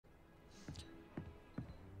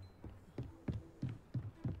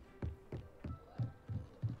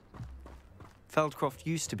Feldcroft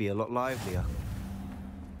used to be a lot livelier.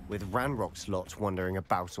 With Ranrock's lot wandering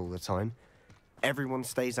about all the time, everyone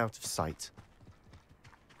stays out of sight.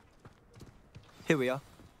 Here we are.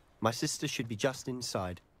 My sister should be just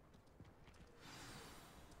inside.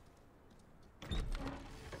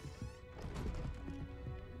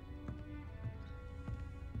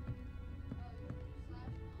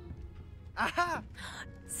 Aha!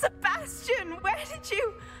 Sebastian, where did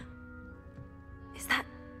you... Is that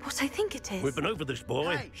what I think it is? We've been over this,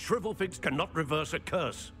 boy. Hey. Shrivelfigs cannot reverse a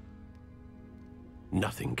curse.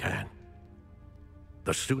 Nothing can.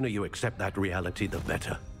 The sooner you accept that reality, the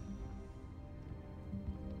better.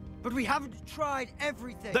 But we haven't tried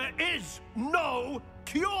everything. There is no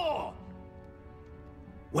cure!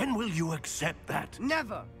 When will you accept that?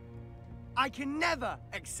 Never. I can never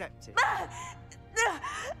accept it.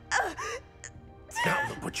 Now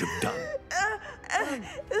look what you've done.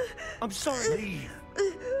 I'm sorry. Leave.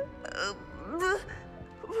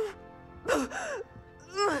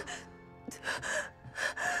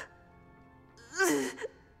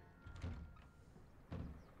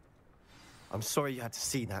 I'm sorry you had to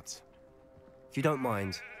see that. If you don't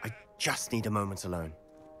mind, I just need a moment alone.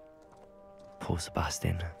 Poor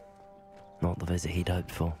Sebastian. Not the visit he'd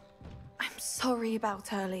hoped for. I'm sorry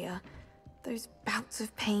about earlier. Those bouts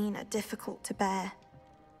of pain are difficult to bear.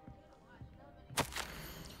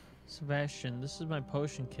 Sebastian, this is my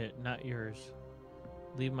potion kit, not yours.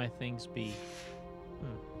 Leave my things be.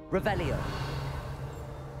 Revelio.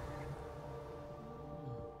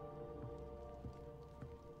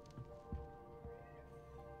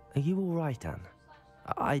 Are you all right, Anne?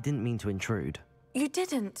 I didn't mean to intrude. You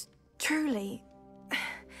didn't, truly.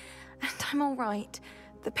 And I'm all right.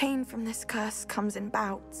 The pain from this curse comes in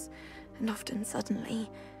bouts, and often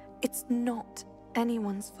suddenly. It's not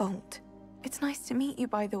anyone's fault. It's nice to meet you,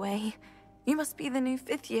 by the way. You must be the new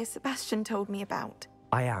 5th year Sebastian told me about.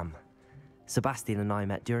 I am. Sebastian and I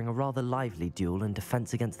met during a rather lively duel in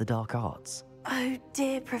defense against the dark arts. Oh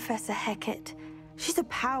dear, Professor Hecat. She's a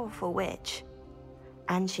powerful witch.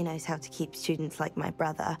 And she knows how to keep students like my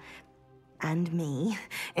brother, and me,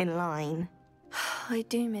 in line. I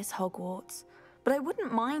do miss Hogwarts, but I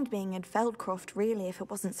wouldn't mind being in Feldcroft really if it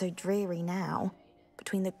wasn't so dreary now.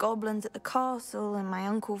 Between the goblins at the castle and my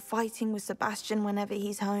uncle fighting with Sebastian whenever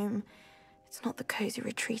he's home, it's not the cozy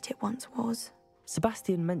retreat it once was.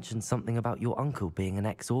 Sebastian mentioned something about your uncle being an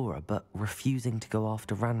ex-Auror, but refusing to go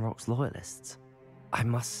after Ranrock's loyalists. I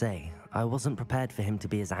must say, I wasn't prepared for him to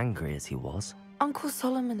be as angry as he was. Uncle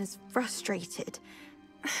Solomon is frustrated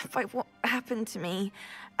by what happened to me,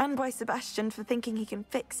 and by Sebastian for thinking he can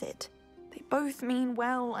fix it. They both mean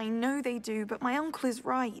well, I know they do, but my uncle is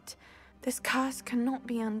right. This curse cannot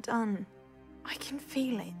be undone. I can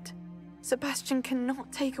feel it. Sebastian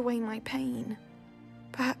cannot take away my pain.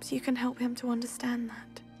 Perhaps you can help him to understand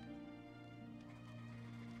that.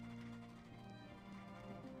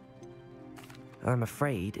 I'm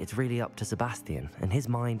afraid it's really up to Sebastian, and his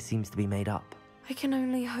mind seems to be made up. I can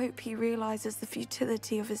only hope he realizes the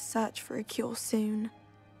futility of his search for a cure soon.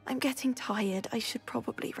 I'm getting tired. I should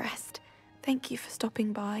probably rest. Thank you for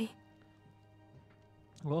stopping by.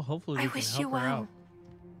 Well, hopefully we I can wish help you her well. out.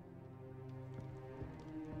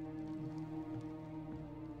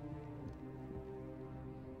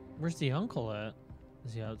 Where's the uncle at?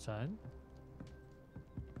 Is he outside?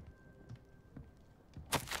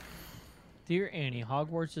 Dear Annie,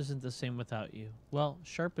 Hogwarts isn't the same without you. Well,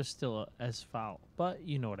 Sharp is still as foul, but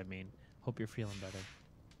you know what I mean. Hope you're feeling better.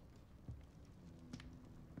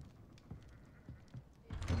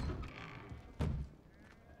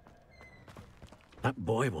 That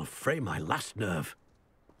boy will fray my last nerve.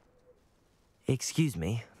 Excuse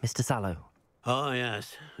me, Mr. Sallow. Oh,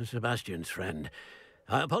 yes, Sebastian's friend.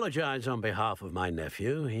 I apologize on behalf of my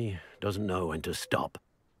nephew. He doesn't know when to stop.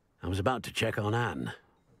 I was about to check on Anne.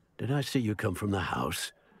 Did I see you come from the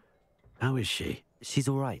house? How is she? She's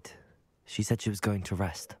all right. She said she was going to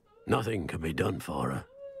rest. Nothing can be done for her.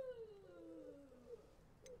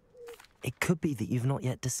 It could be that you've not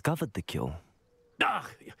yet discovered the cure. Ah,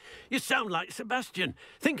 you sound like Sebastian,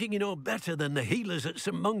 thinking you know better than the healers at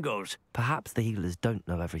St. Mungo's. Perhaps the healers don't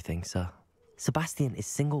know everything, sir. Sebastian is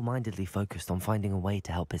single-mindedly focused on finding a way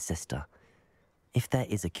to help his sister. If there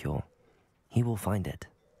is a cure, he will find it.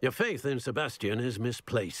 Your faith in Sebastian is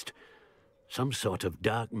misplaced. Some sort of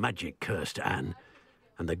dark magic cursed Anne,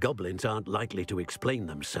 and the goblins aren't likely to explain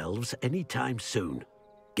themselves anytime soon.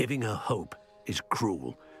 Giving her hope is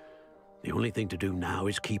cruel. The only thing to do now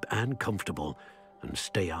is keep Anne comfortable and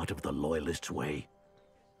stay out of the Loyalists' way.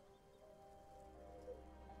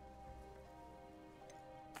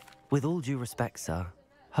 With all due respect, sir,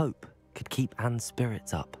 hope could keep Anne's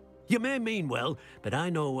spirits up. You may mean well, but I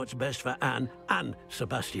know what's best for Anne and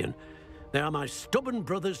Sebastian. They are my stubborn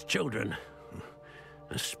brother's children.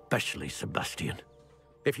 Especially Sebastian.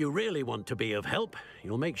 If you really want to be of help,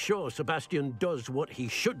 you'll make sure Sebastian does what he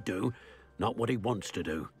should do, not what he wants to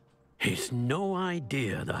do. He's no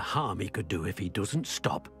idea the harm he could do if he doesn't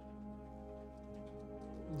stop.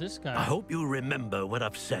 This guy... I hope you remember what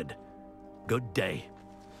I've said. Good day.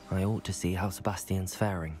 I ought to see how Sebastian's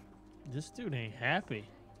faring. This dude ain't happy.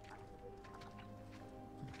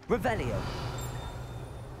 Revelio.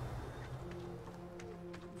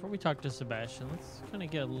 Before we talk to Sebastian, let's kind of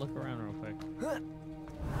get a look around real quick.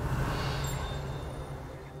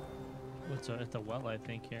 What's at the well, I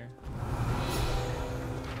think, here.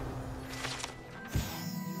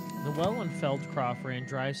 The well in Feldcroft ran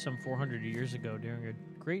dry some 400 years ago during a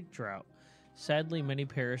great drought. Sadly, many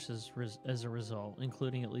perished as a result,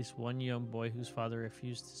 including at least one young boy whose father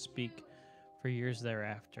refused to speak for years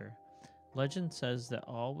thereafter. Legend says that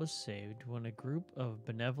all was saved when a group of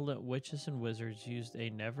benevolent witches and wizards used a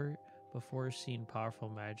never-before-seen powerful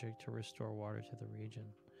magic to restore water to the region.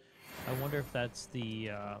 I wonder if that's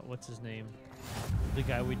the, what's his name? The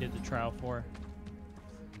guy we did the trial for.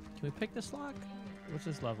 Can we pick this lock? What's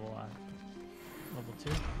his level at? Level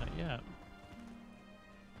 2? Not yet.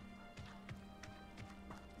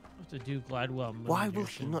 Have to do Gladwell. Why will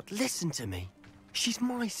she not listen to me? She's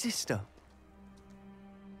my sister.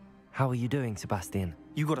 How are you doing, Sebastian?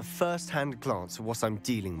 You got a first-hand glance at what I'm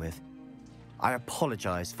dealing with. I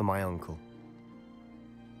apologize for my uncle.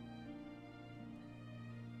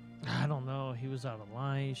 I don't know. He was out of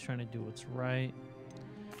line. He's trying to do what's right.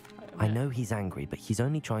 I know he's angry, but he's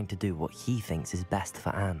only trying to do what he thinks is best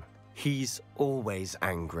for Anne. He's always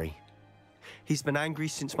angry. He's been angry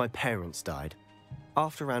since my parents died.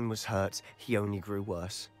 After Anne was hurt, he only grew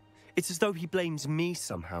worse. It's as though he blames me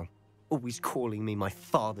somehow, always calling me my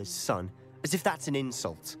father's son, as if that's an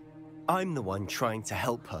insult. I'm the one trying to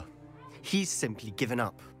help her. He's simply given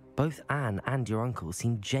up. Both Anne and your uncle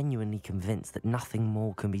seem genuinely convinced that nothing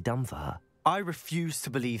more can be done for her. I refuse to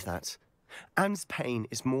believe that. Anne's pain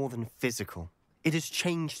is more than physical. It has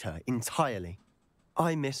changed her entirely.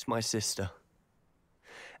 I miss my sister.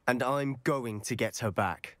 And I'm going to get her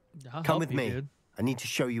back. Come with me. Dude. I need to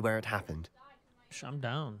show you where it happened. I'm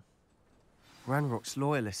down. Ranrock's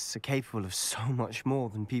loyalists are capable of so much more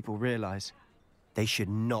than people realize. They should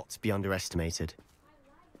not be underestimated.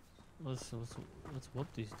 Let's whoop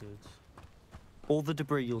these dudes. All the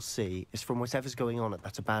debris you'll see is from whatever's going on at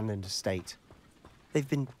that abandoned estate. They've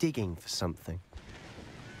been digging for something.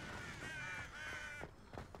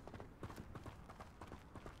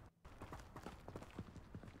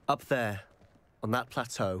 Up there, on that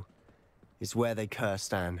plateau, is where they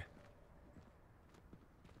cursed Anne.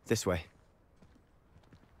 This way.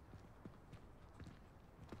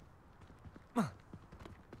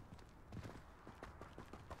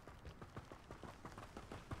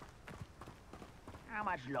 How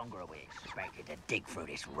much longer are we expected to dig through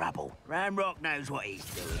this rubble? Ranrock knows what he's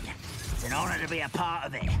doing. It's an honor to be a part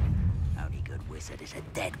of it. Only good wizard is a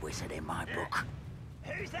dead wizard in my book.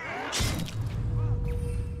 Who's there?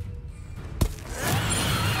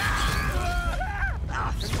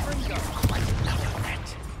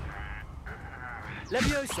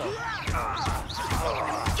 Levioso.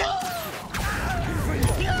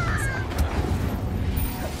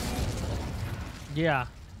 Yeah.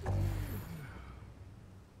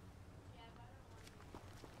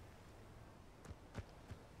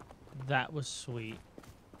 That was sweet.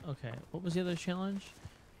 Okay, what was the other challenge?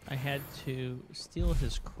 I had to steal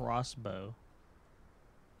his crossbow.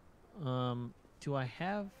 Do I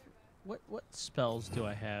have... What spells do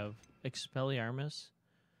I have? Expelliarmus?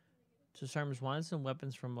 Disarms wands and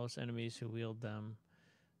weapons from most enemies who wield them.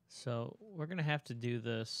 So, we're gonna have to do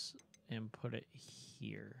this and put it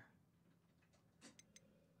here.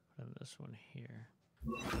 And this one here.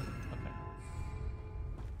 Okay.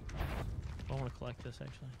 I want to collect this,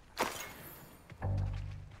 actually.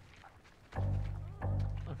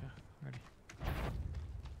 Okay, ready.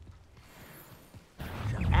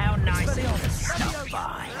 How nice of you to stop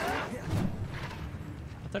by.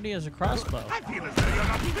 I thought he has a crossbow. Accio.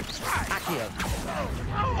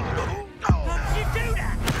 How did you do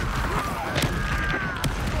that?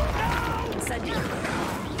 No!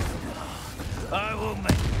 I will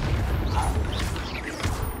make...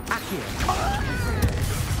 Accio.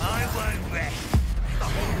 I won't rest.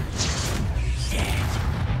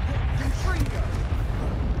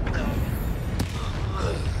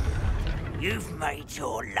 You've made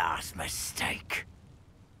your last mistake.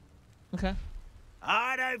 Okay.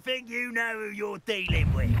 I don't think you know who you're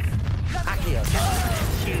dealing with. Accio.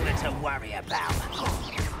 Human to worry about.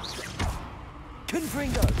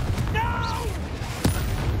 Confringo!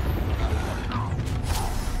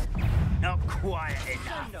 Not quiet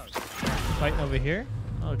enough. Fighting over here?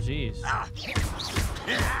 Oh, jeez.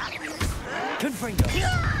 Confringo!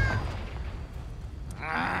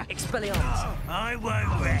 Expelliarmus! I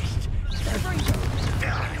won't rest.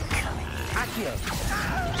 Accio!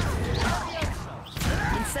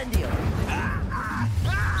 Incendio!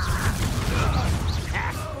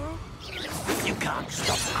 You can't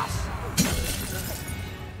stop us.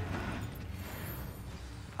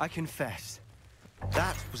 I confess,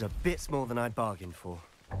 that was a bit more than I'd bargained for.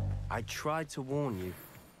 I tried to warn you.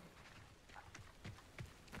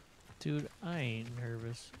 Dude, I ain't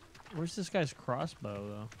nervous. Where's this guy's crossbow,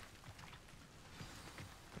 though?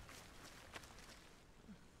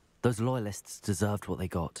 Those loyalists deserved what they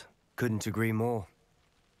got. Couldn't agree more.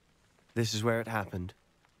 This is where it happened.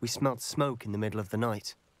 We smelled smoke in the middle of the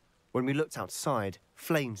night. When we looked outside,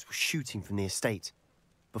 flames were shooting from the estate.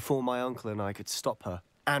 Before my uncle and I could stop her,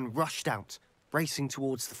 Anne rushed out, racing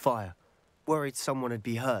towards the fire, worried someone had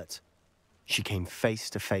been hurt. She came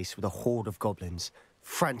face to face with a horde of goblins,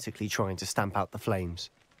 frantically trying to stamp out the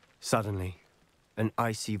flames. Suddenly, an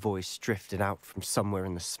icy voice drifted out from somewhere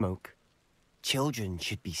in the smoke. Children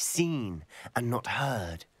should be seen and not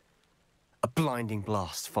heard. A blinding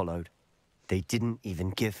blast followed. They didn't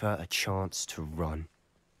even give her a chance to run.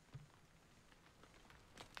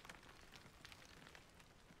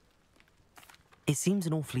 It seems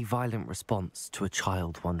an awfully violent response to a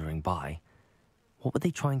child wandering by. What were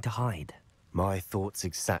they trying to hide? My thoughts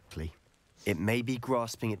exactly. It may be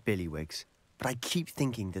grasping at Billywigs, but I keep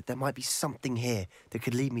thinking that there might be something here that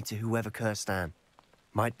could lead me to whoever cursed Anne.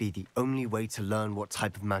 Might be the only way to learn what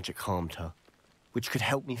type of magic harmed her, which could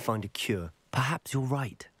help me find a cure. Perhaps you're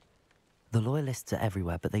right. The Loyalists are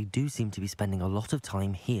everywhere, but they do seem to be spending a lot of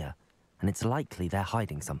time here, and it's likely they're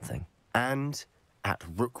hiding something. And at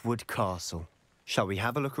Rookwood Castle. Shall we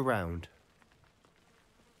have a look around?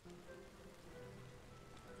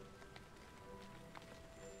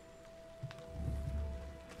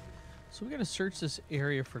 So we're gonna search this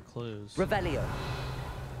area for clues. Revelio!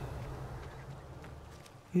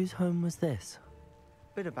 Whose home was this?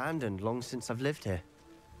 Been abandoned long since I've lived here.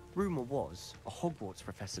 Rumour was a Hogwarts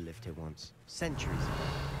professor lived here once, centuries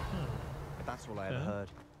ago. But that's all I ever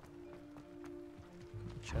heard.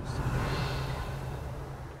 Chest.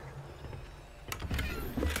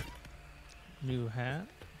 New hat.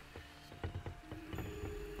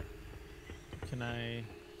 Can I...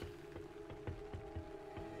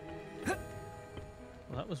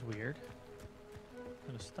 Well, that was weird.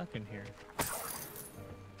 Kind of stuck in here.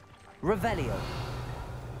 Revelio!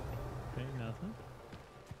 Okay, nothing.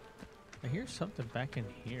 I hear something back in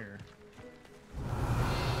here.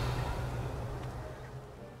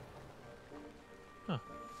 Huh.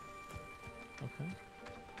 Okay.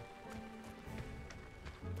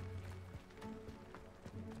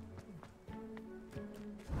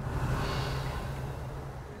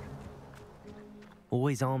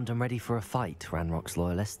 Always armed and ready for a fight, Ranrock's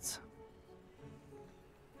Loyalists.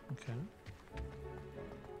 Okay.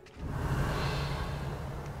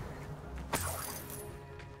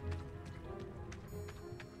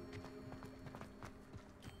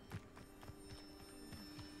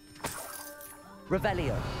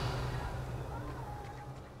 Revelio!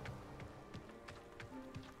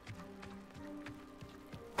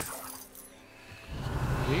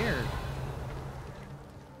 Weird.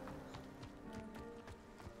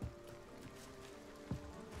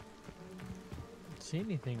 Don't see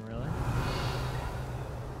anything really.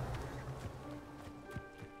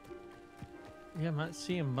 Yeah, I'm not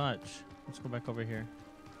seeing much. Let's go back over here.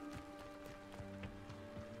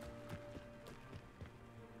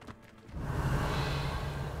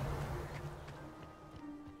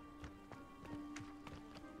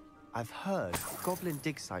 I've heard goblin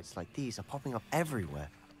dig sites like these are popping up everywhere.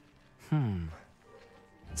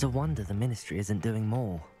 It's a wonder the Ministry isn't doing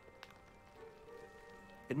more.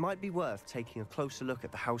 It might be worth taking a closer look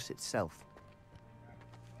at the house itself.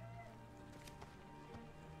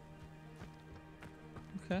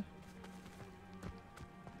 Okay.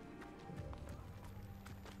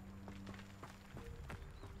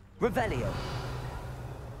 Revelio!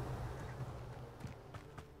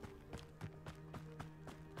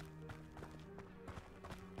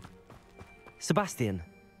 Sebastian,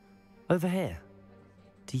 over here.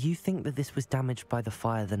 Do you think that this was damaged by the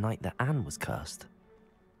fire the night that Anne was cursed?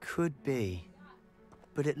 Could be.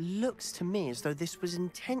 But it looks to me as though this was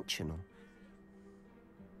intentional.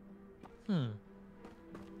 Okay.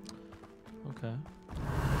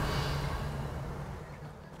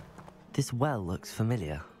 This well looks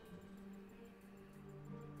familiar.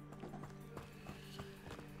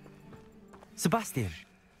 Sebastian,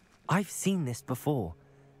 I've seen this before.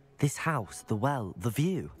 This house, the well, the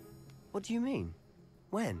view. What do you mean?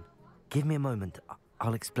 When? Give me a moment.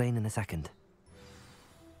 I'll explain in a second.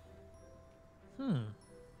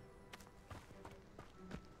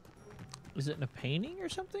 Is it in a painting or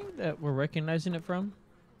something that we're recognizing it from?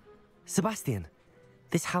 Sebastian,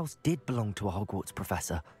 this house did belong to a Hogwarts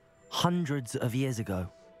professor hundreds of years ago.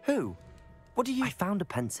 Who? What do you... I found a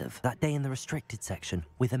pensive that day in the restricted section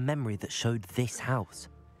with a memory that showed this house.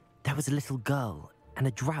 There was a little girl and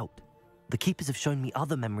a drought. The keepers have shown me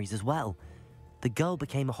other memories as well. The girl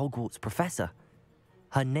became a Hogwarts professor.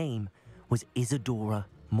 Her name was Isadora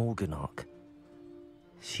Morganach.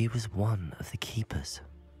 She was one of the keepers.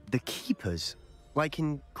 The keepers? Like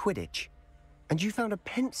in Quidditch? And you found a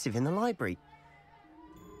pensive in the library?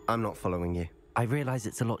 I'm not following you. I realize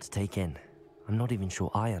it's a lot to take in. I'm not even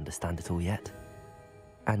sure I understand it all yet.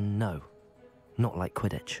 And no, not like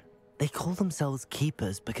Quidditch. They call themselves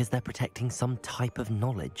keepers because they're protecting some type of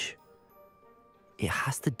knowledge. It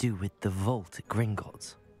has to do with the vault at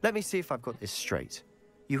Gringotts. Let me see if I've got this straight.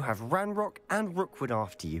 You have Ranrock and Rookwood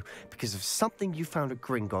after you because of something you found at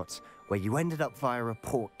Gringotts where you ended up via a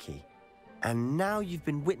portkey. And now you've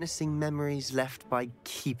been witnessing memories left by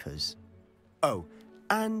keepers. Oh,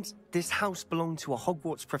 and this house belonged to a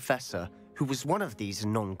Hogwarts professor who was one of these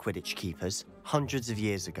non-Quidditch keepers hundreds of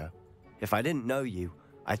years ago. If I didn't know you,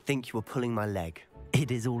 I'd think you were pulling my leg. It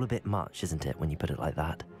is all a bit much, isn't it, when you put it like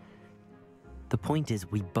that? The point is,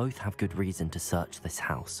 we both have good reason to search this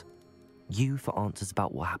house. You for answers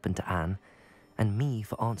about what happened to Anne, and me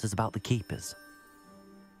for answers about the keepers.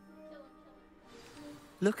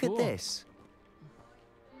 Look at this.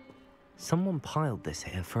 Someone piled this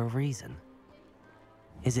here for a reason.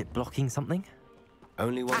 Is it blocking something?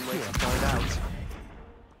 Only one way to find out.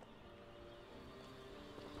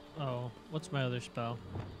 Oh, what's my other spell?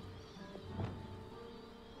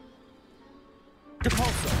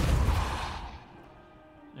 Depulso!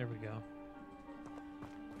 There we go.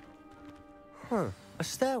 Huh, a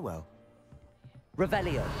stairwell.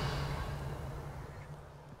 Revelio.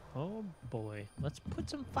 Oh boy, let's put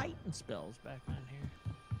some fighting spells back on here.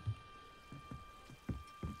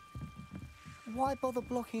 Why bother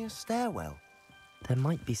blocking a stairwell? There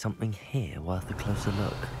might be something here worth a closer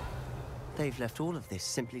look. They've left all of this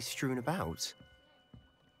simply strewn about.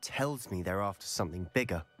 Tells me they're after something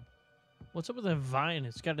bigger. What's up with that vine?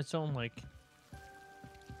 It's got its own, like...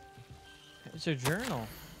 It's a journal.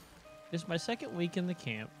 It's my second week in the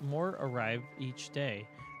camp. More arrive each day.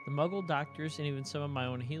 The Muggle doctors and even some of my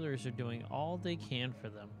own healers are doing all they can for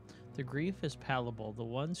them. The grief is palpable. The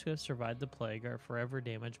ones who have survived the plague are forever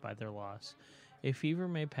damaged by their loss. A fever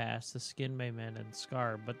may pass, the skin may mend and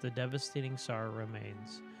scar, but the devastating sorrow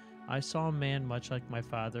remains. I saw a man much like my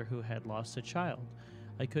father who had lost a child.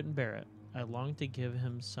 I couldn't bear it. I longed to give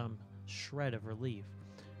him some shred of relief.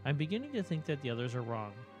 I'm beginning to think that the others are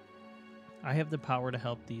wrong. I have the power to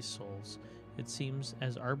help these souls. It seems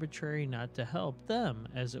as arbitrary not to help them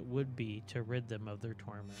as it would be to rid them of their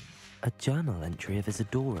torment. A journal entry of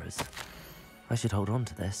Isadora's. I should hold on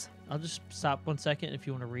to this. I'll just stop 1 second. If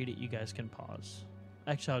you want to read it, you guys can pause.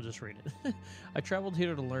 Actually, I'll just read it. I traveled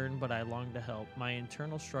here to learn, but I long to help. My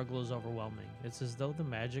internal struggle is overwhelming. It's as though the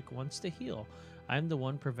magic wants to heal. I'm the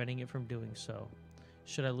one preventing it from doing so.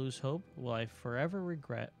 Should I lose hope? Will I forever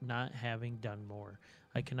regret not having done more?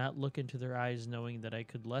 I cannot look into their eyes knowing that I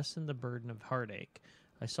could lessen the burden of heartache.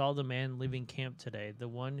 I saw the man leaving camp today, the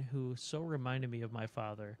one who so reminded me of my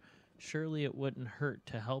father. Surely it wouldn't hurt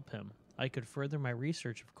to help him. I could further my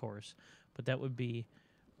research, of course, but that would be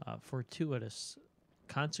fortuitous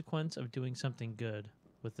consequence of doing something good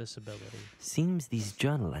with this ability. Seems these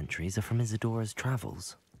journal entries are from Isadora's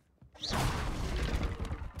travels.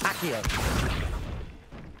 Accio.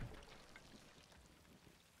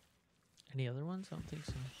 Any other ones? I don't think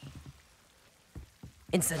so.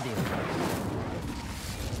 Incendio.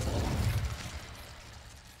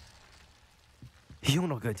 You're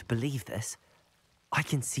not going to believe this. I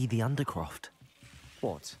can see the Undercroft.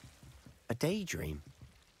 What? A daydream?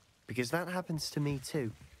 Because that happens to me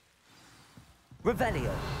too.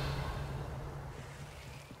 Revelio.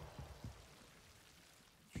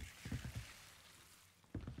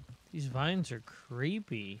 These vines are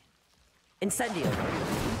creepy. Incendio.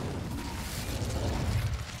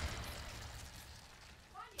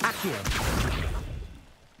 Accio.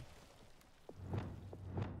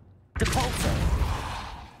 Depulso.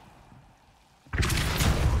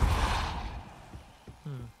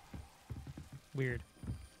 Weird.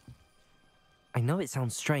 I know it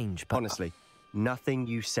sounds strange, but... Honestly, nothing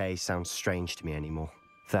you say sounds strange to me anymore.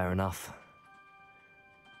 Fair enough.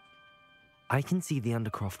 I can see the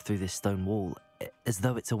Undercroft through this stone wall, as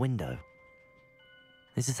though it's a window.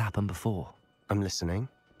 This has happened before. I'm listening.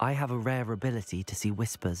 I have a rare ability to see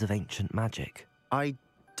whispers of ancient magic. I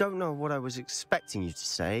don't know what I was expecting you to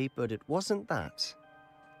say, but it wasn't that.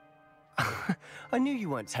 I knew you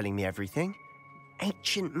weren't telling me everything.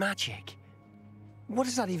 Ancient magic. What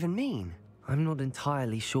does that even mean? I'm not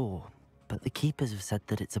entirely sure, but the Keepers have said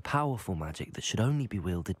that it's a powerful magic that should only be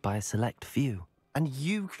wielded by a select few. And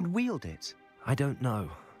you can wield it? I don't know,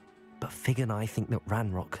 but Fig and I think that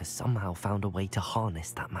Ranrock has somehow found a way to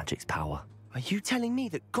harness that magic's power. Are you telling me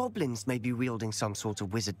that goblins may be wielding some sort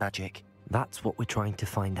of wizard magic? That's what we're trying to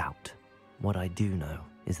find out. What I do know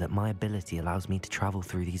is that my ability allows me to travel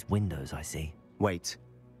through these windows I see. Wait.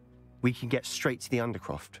 We can get straight to the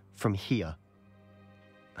Undercroft from here.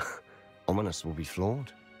 Ominous will be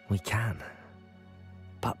floored. We can.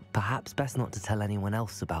 But perhaps best not to tell anyone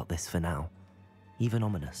else about this for now. Even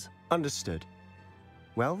Ominous. Understood.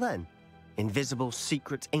 Well then, invisible,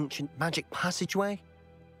 secret, ancient magic passageway?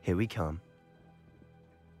 Here we come.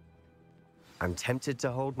 I'm tempted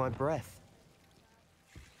to hold my breath.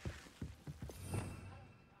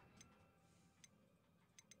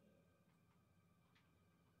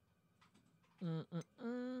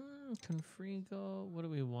 Confrigo. What do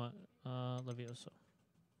we want? Levioso.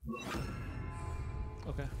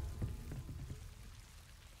 Okay.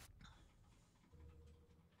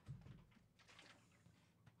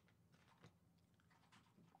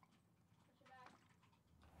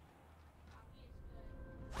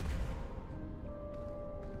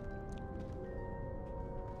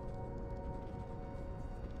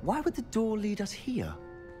 Why would the door lead us here?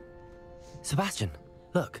 Sebastian,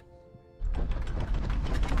 look.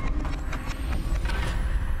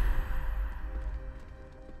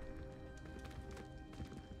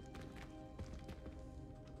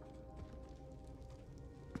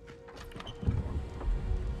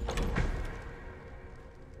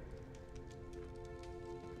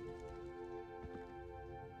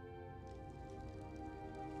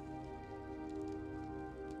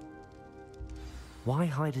 Why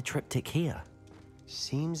hide a triptych here?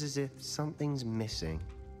 Seems as if something's missing.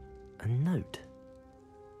 A note.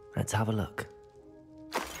 Let's have a look.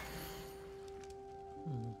 I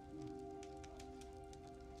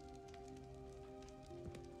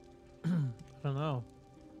don't know.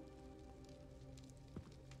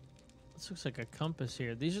 This looks like a compass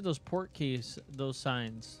here. These are those port keys, those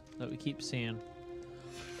signs that we keep seeing.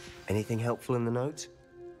 Anything helpful in the note?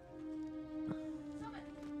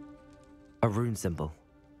 A rune symbol.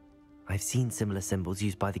 I've seen similar symbols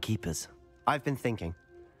used by the Keepers. I've been thinking.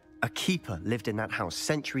 A keeper lived in that house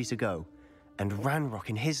centuries ago, and Ranrock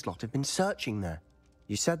and his lot have been searching there.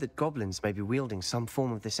 You said that goblins may be wielding some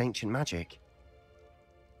form of this ancient magic.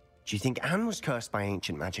 Do you think Anne was cursed by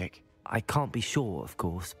ancient magic? I can't be sure, of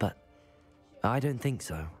course, but I don't think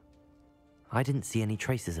so. I didn't see any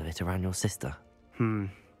traces of it around your sister.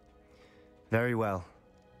 Very well.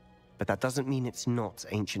 But that doesn't mean it's not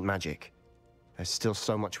ancient magic. There's still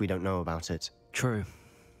so much we don't know about it. True.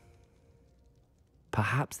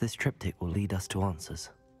 Perhaps this triptych will lead us to answers.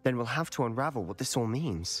 Then we'll have to unravel what this all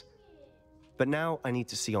means. But now I need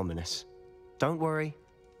to see Ominous. Don't worry,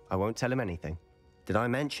 I won't tell him anything. Did I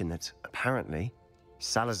mention that, apparently,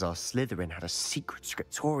 Salazar Slytherin had a secret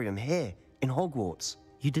scriptorium here, in Hogwarts?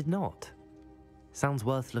 You did not? Sounds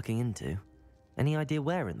worth looking into. Any idea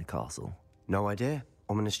where in the castle? No idea.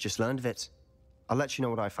 Ominous just learned of it. I'll let you know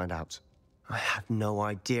what I find out. I had no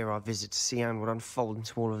idea our visit to Cian would unfold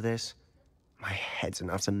into all of this. My head's an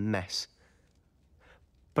utter mess.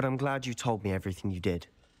 But I'm glad you told me everything you did.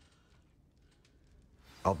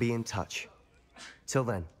 I'll be in touch. Till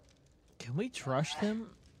then. Can we trust him?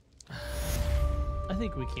 I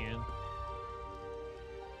think we can.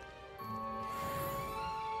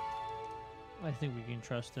 I think we can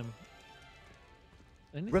trust him.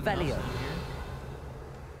 Anything else in Revelio. here?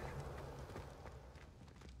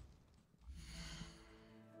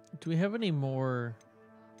 Do we have any more?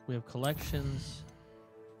 We have collections.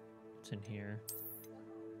 What's in here?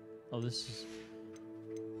 Oh, this is...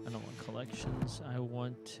 I don't want collections. I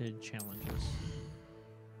wanted challenges.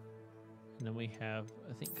 And then we have,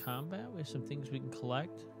 I think, combat. We have some things we can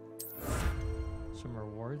collect. Some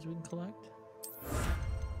rewards we can collect.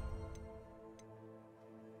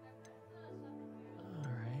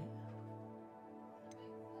 Alright.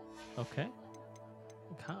 Okay.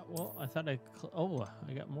 Well, I thought I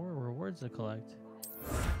got more rewards to collect.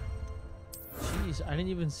 Jeez, I didn't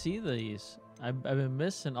even see these. I've been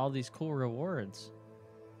missing all these cool rewards.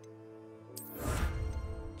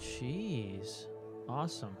 Jeez.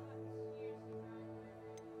 Awesome.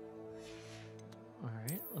 Alright.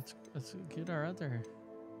 right, let's get our other.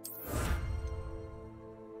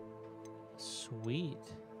 Sweet.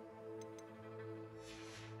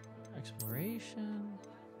 Exploration.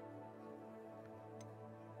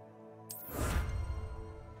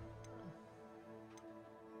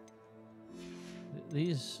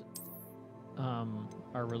 These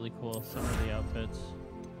are really cool, some of the outfits.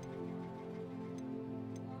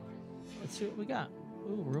 Let's see what we got.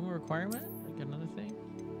 Ooh, room requirement? Like another thing?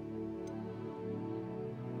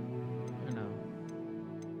 Or no?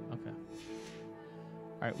 Okay.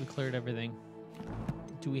 Alright, we cleared everything.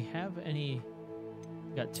 Do we have any...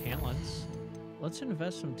 We got talents. Let's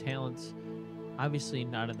invest some talents. Obviously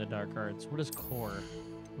not in the dark arts. What is core?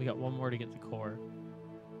 We got one more to get the core.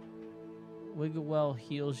 Wiggle well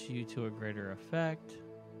heals you to a greater effect.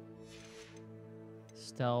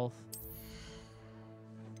 Stealth.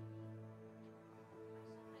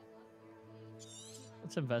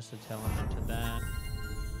 Let's invest a talent into that.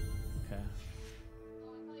 Okay.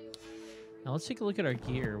 Now let's take a look at our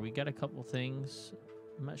gear. We got a couple things.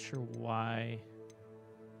 I'm not sure why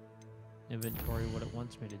inventory what it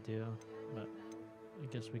wants me to do, but I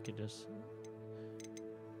guess we could just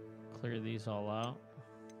clear these all out.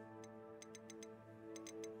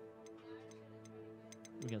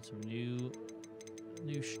 We got some new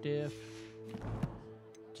stuff.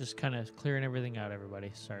 Just kind of clearing everything out,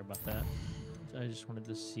 everybody. Sorry about that. I just wanted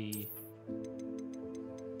to see.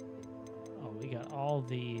 Oh, we got all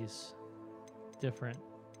these different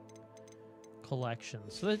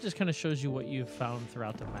collections. So that just kind of shows you what you've found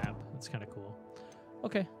throughout the map. That's kind of cool.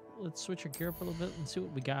 Okay, let's switch our gear up a little bit and see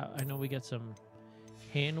what we got. I know we got some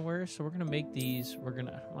handwear, so we're gonna make these. We're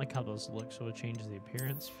gonna, I like how those look, so it changes the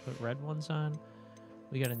appearance. Put red ones on.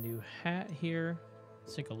 We got a new hat here.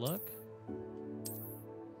 Let's take a look.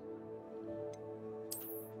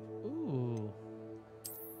 Ooh.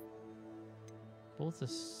 Both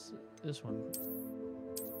this one.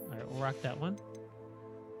 All right, we'll rock that one.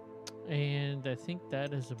 And I think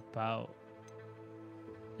that is about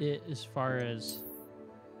it as far as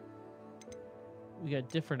we got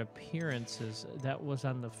different appearances. That was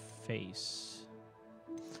on the face.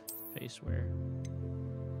 Face wear.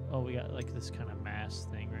 Oh, we got like this kind of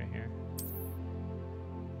mask thing right here.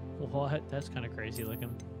 What? That's kind of crazy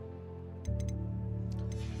looking.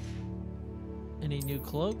 Any new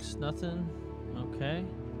cloaks? Nothing. Okay.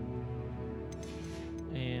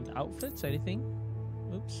 And outfits? Anything?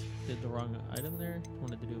 Oops. Did the wrong item there.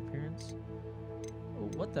 Wanted to do appearance. Oh,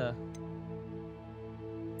 what the?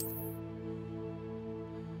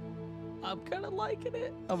 I'm kind of liking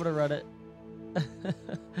it. I'm going to run it.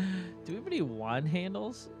 Do we have any wand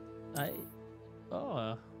handles?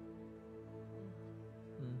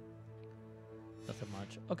 Nothing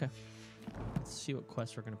much. Okay. Let's see what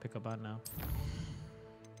quests we're going to pick up on now.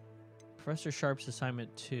 Professor Sharp's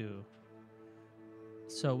assignment 2.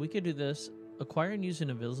 So we could do this. Acquire and use an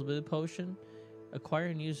invisibility potion. Acquire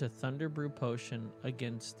and use a thunder brew potion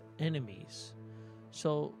against enemies.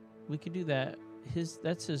 So we could do that.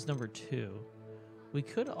 That's his number 2. We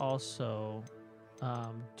could also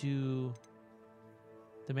do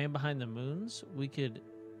the Man Behind the Moons. We could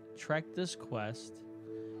track this quest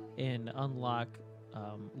and unlock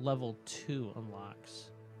level 2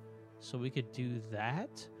 unlocks. So we could do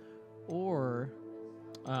that, or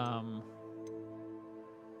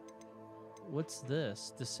what's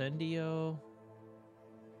this? Descendio.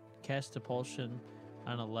 Cast Depulsion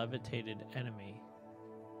on a levitated enemy.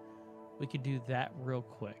 We could do that real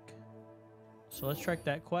quick. So let's track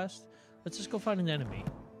that quest. Let's just go find an enemy.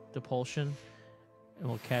 Depulsion. And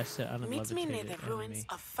we'll cast it on a levitated enemy. Meet me near the ruins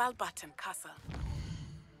of Falbaton Castle.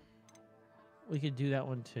 We could do that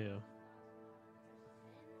one too.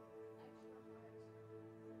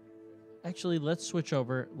 Actually, let's switch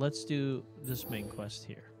over. Let's do this main quest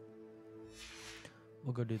here.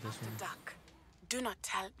 We'll go do this one. Duck. Do not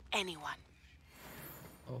tell anyone.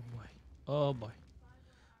 Oh boy. Oh boy.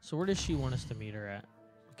 So where does she want us to meet her at?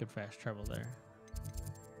 We could fast travel there.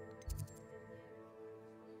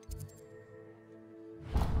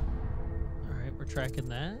 Alright, we're tracking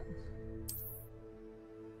that.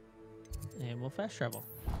 And we'll fast travel.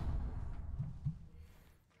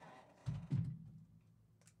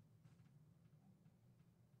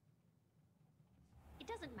 It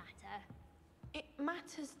doesn't matter. It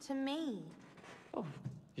matters to me. Oh,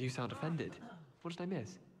 you sound offended. What did I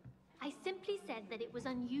miss? I simply said that it was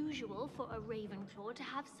unusual for a Ravenclaw to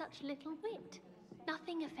have such little wit.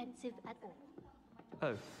 Nothing offensive at all.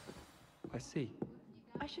 Oh, I see.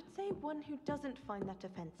 I should say one who doesn't find that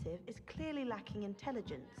offensive is clearly lacking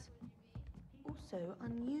intelligence. Also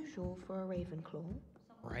unusual for a Ravenclaw.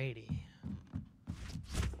 Righty.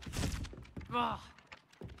 Oh,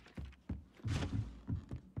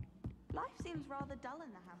 Life seems rather dull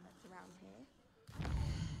in the hamlets around here.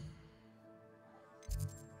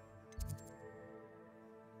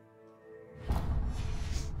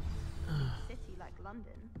 City like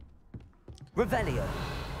London. Revelio.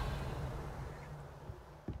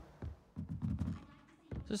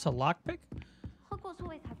 Is this a lockpick? Hogwarts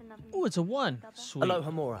always has another. Oh, it's a 1. Sweet.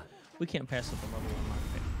 Alohomora. We can't pass up the level 1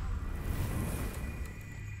 lockpick.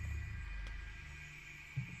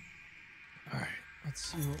 Alright, let's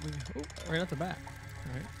see what we... Oh, right at the back.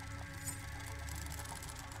 Alright.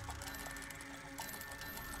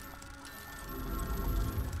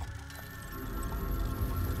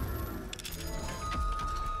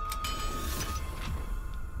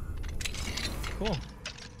 Cool.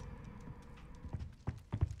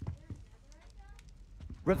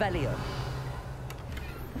 Revelio. A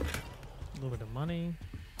little bit of money.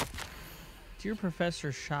 Dear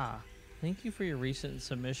Professor Shah, thank you for your recent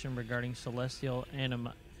submission regarding celestial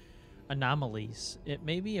anomalies. It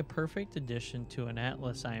may be a perfect addition to an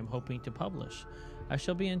atlas I am hoping to publish. I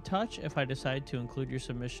shall be in touch if I decide to include your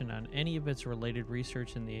submission on any of its related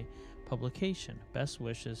research in the publication. Best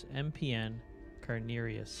wishes, MPN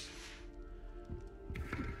Carnerius.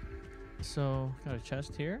 So, got a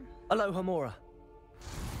chest here. Alohomora.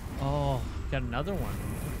 Oh, got another one.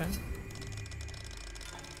 Okay.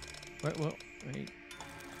 Wait, well, right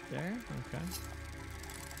there. Okay.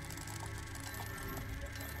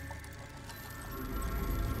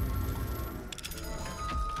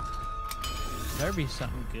 Better be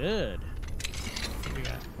something good. What we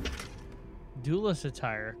got? Duelist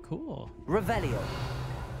attire. Cool. Revelio.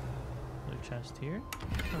 Little chest here.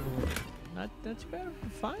 Not too bad of a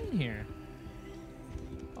find here.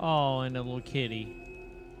 Oh, and a little kitty.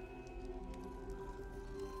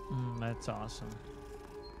 That's awesome.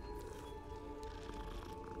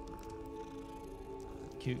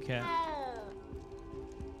 Cute cat.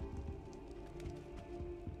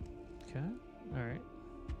 Okay. All right.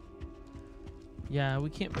 Yeah, we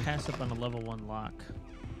can't pass up on a level 1 lock.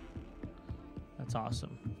 That's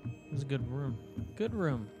awesome. It's a good room. Good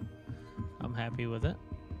room. I'm happy with it.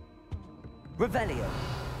 Revelio.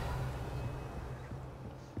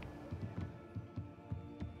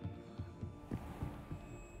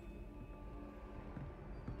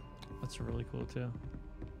 That's really cool too.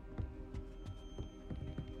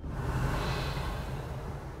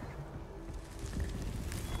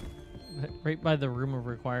 Right by the room of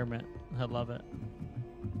requirement. I love it.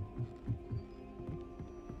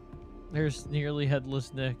 There's nearly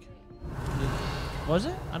headless Nick. Was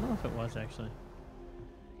it? I don't know if it was actually.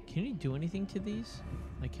 Can you do anything to these?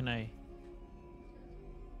 Like, can I?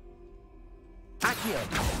 Accio.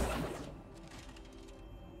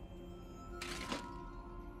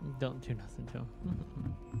 Don't do nothing to him.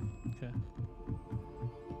 Okay.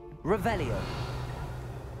 Revelio.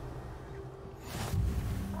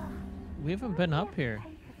 We haven't been up here.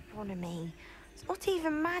 Astronomy. It's not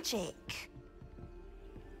even magic.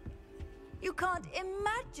 You can't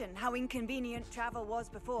imagine how inconvenient travel was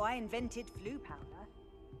before I invented flu powder.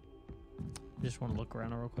 Just want to look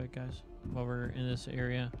around real quick, guys. While we're in this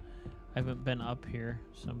area, I haven't been up here,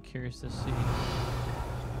 so I'm curious to see.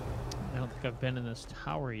 I don't think I've been in this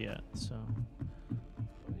tower yet, so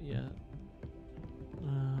yeah.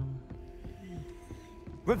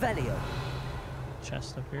 Revelio.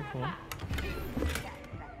 Chest up here, cool.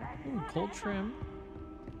 Ooh, cold trim.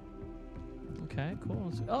 Okay,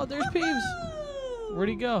 cool. Oh, there's Peeves. Where'd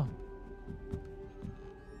he go?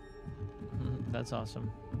 That's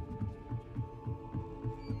awesome.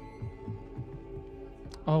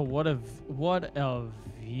 Oh, what a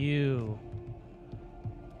view.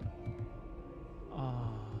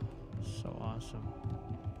 Oh, so awesome.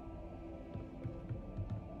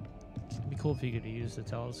 It'd be cool if you could use the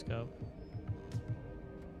telescope.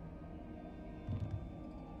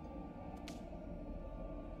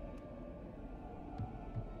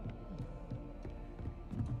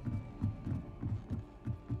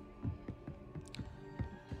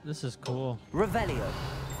 This is cool. Revelio.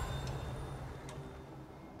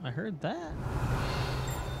 I heard that.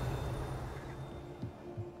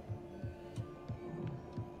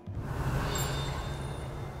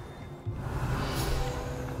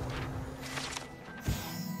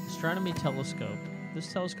 Astronomy telescope.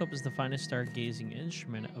 This telescope is the finest star-gazing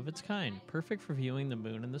instrument of its kind, perfect for viewing the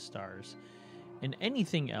moon and the stars, and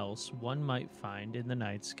anything else one might find in the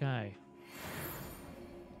night sky.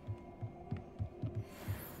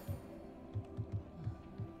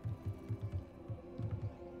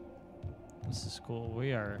 This is cool.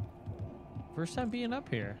 We are first time being up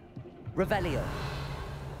here. Revelio.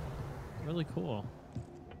 Really cool.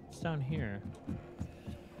 It's down here.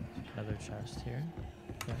 Another chest here.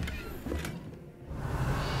 Okay.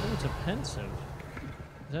 Oh, it's a pensive.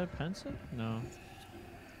 Is that a pensive? No.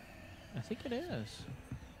 I think it is.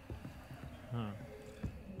 Huh.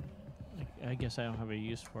 I guess I don't have a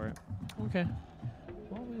use for it. Okay.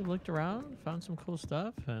 Well, we looked around, found some cool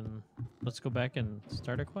stuff, and let's go back and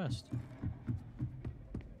start a quest.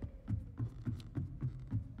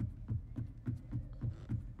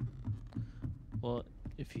 Well,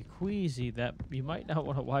 if you're queasy, that you might not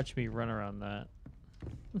want to watch me run around that.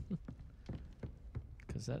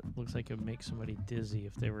 Because that looks like it would make somebody dizzy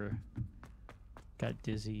if they got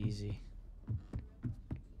dizzy easy.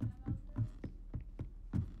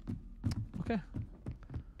 Okay.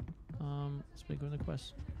 Let's begin the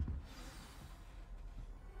quest.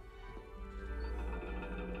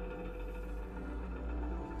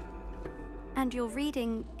 And your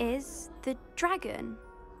reading is the dragon.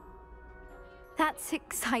 That's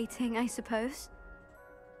exciting, I suppose.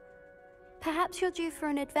 Perhaps you're due for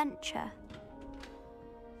an adventure.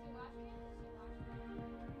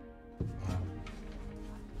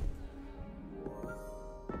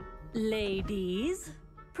 Ladies.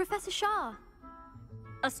 Professor Shah.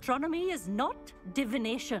 Astronomy is not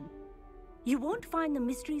divination. You won't find the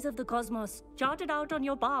mysteries of the cosmos charted out on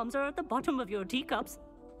your palms or at the bottom of your teacups.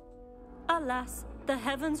 Alas, the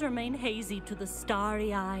heavens remain hazy to the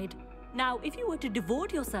starry-eyed. Now, if you were to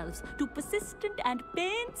devote yourselves to persistent and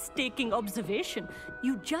painstaking observation,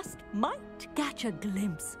 you just might catch a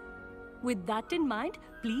glimpse. With that in mind,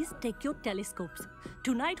 please take your telescopes.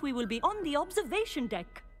 Tonight we will be on the observation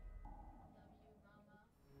deck.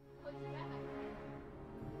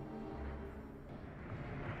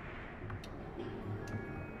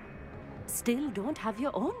 Still don't have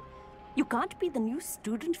your own? You can't be the new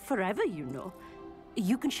student forever, you know.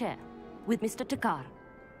 You can share with Mr. Takar.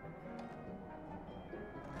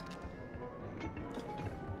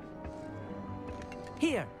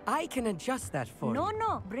 Here, I can adjust that for you.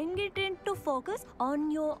 No, bring it into focus on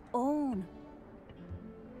your own.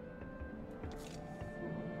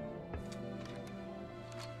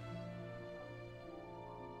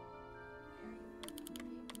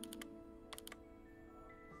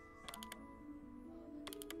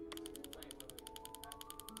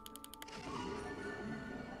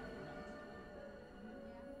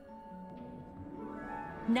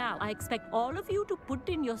 Now, I expect all of you to put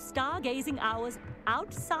in your stargazing hours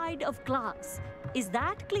outside of class. Is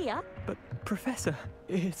that clear? But, Professor,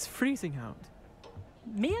 it's freezing out.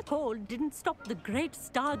 Mere cold didn't stop the great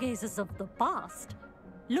stargazers of the past.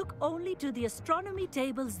 Look only to the astronomy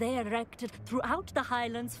tables they erected throughout the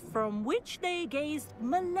highlands from which they gazed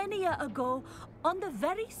millennia ago on the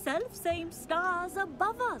very self-same stars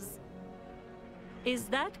above us. Is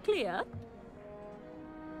that clear?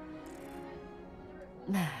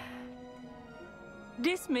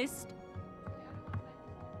 Dismissed.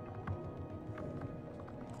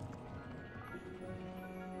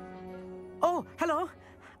 Oh, hello.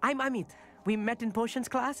 I'm Amit. We met in potions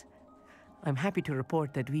class. I'm happy to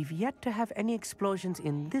report that we've yet to have any explosions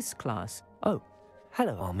in this class. Oh,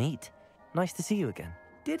 hello, Amit. Nice to see you again.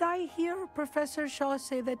 Did I hear Professor Shaw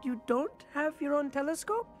say that you don't have your own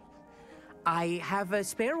telescope? I have a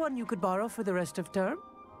spare one you could borrow for the rest of term.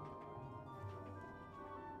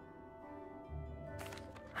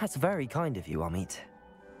 That's very kind of you, Amit.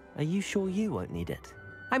 Are you sure you won't need it?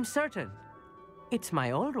 I'm certain. It's my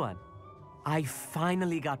old one. I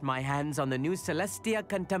finally got my hands on the new Celestia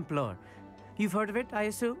Contemplar. You've heard of it, I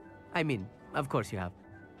assume? I mean, of course you have.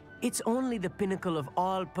 It's only the pinnacle of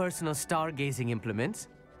all personal stargazing implements.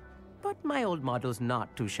 But my old model's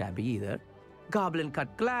not too shabby either.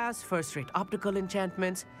 Goblin-cut glass, first-rate optical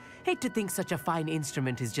enchantments. Hate to think such a fine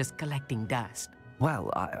instrument is just collecting dust.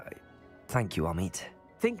 Well, thank you, Amit.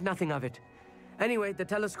 Think nothing of it. Anyway, the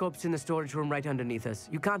telescope's in the storage room right underneath us.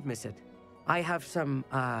 You can't miss it. I have some,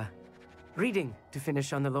 reading to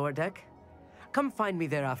finish on the lower deck. Come find me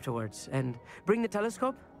there afterwards, and bring the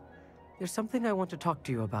telescope. There's something I want to talk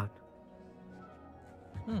to you about.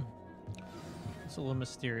 It's a little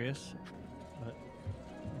mysterious, but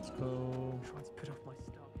let's go. Trying to put off my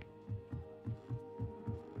stuff.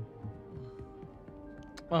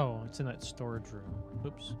 Oh, it's in that storage room.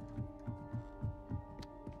 Oops.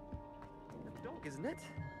 Dog, isn't it?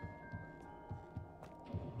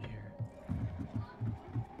 Here.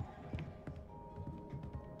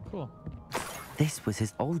 Cool. This was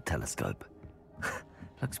his old telescope.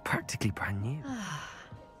 Looks practically brand new.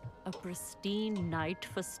 A pristine night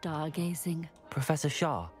for stargazing. Professor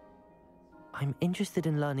Shah, I'm interested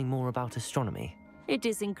in learning more about astronomy. It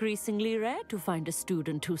is increasingly rare to find a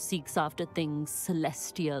student who seeks after things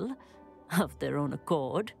celestial of their own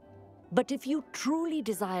accord. But if you truly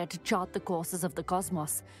desire to chart the courses of the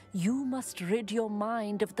cosmos, you must rid your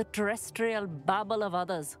mind of the terrestrial babble of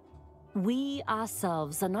others. We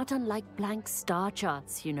ourselves are not unlike blank star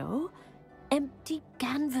charts, you know? Empty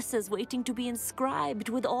canvases waiting to be inscribed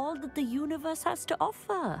with all that the universe has to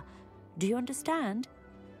offer. Do you understand?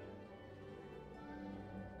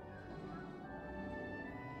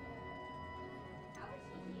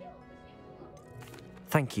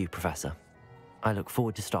 Thank you, Professor. I look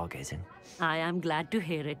forward to stargazing. I am glad to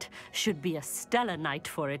hear it. Should be a stellar night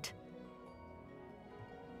for it.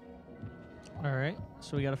 All right,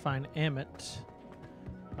 so we got to find Amit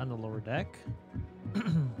on the lower deck.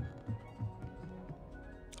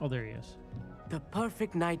 Oh, there he is. The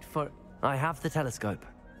perfect night for... I have the telescope.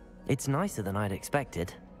 It's nicer than I'd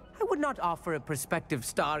expected. I would not offer a prospective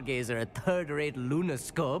stargazer a third-rate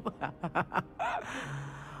lunoscope.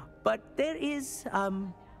 But there is,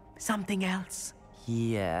 something else.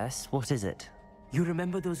 Yes, what is it? You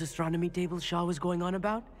remember those astronomy tables Shaw was going on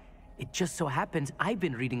about? It just so happens I've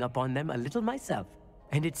been reading up on them a little myself.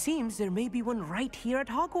 And it seems there may be one right here at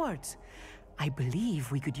Hogwarts. I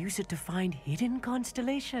believe we could use it to find hidden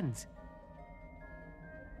constellations.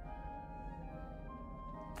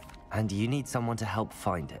 And you need someone to help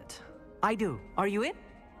find it. I do. Are you in?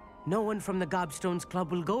 No one from the Gobstones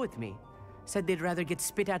Club will go with me. Said they'd rather get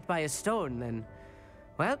spit at by a stone than...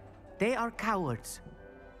 Well, they are cowards.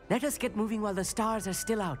 Let us get moving while the stars are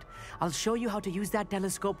still out. I'll show you how to use that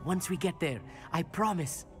telescope once we get there. I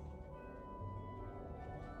promise.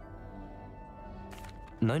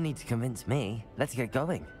 No need to convince me. Let's get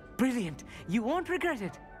going. Brilliant. You won't regret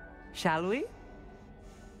it. Shall we?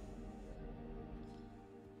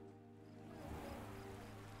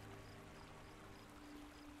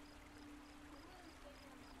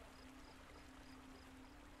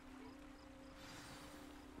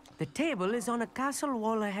 The table is on a castle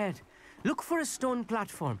wall ahead. Look for a stone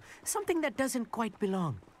platform, something that doesn't quite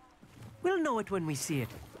belong. We'll know it when we see it.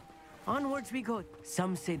 Onwards we go.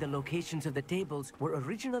 Some say the locations of the tables were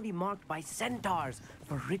originally marked by centaurs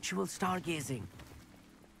for ritual stargazing.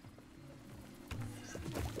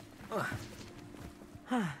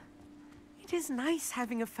 It is nice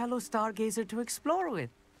having a fellow stargazer to explore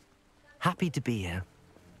with. Happy to be here.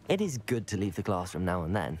 It is good to leave the classroom now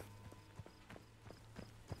and then.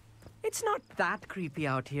 It's not that creepy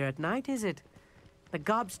out here at night, is it? The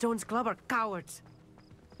Gobstones Club are cowards.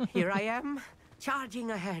 Here I am, charging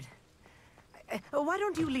ahead. Why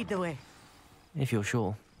don't you lead the way? If you're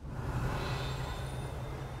sure.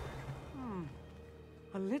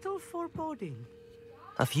 A little foreboding.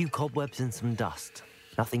 A few cobwebs and some dust.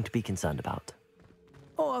 Nothing to be concerned about.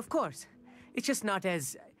 Oh, of course. It's just not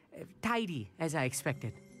as tidy as I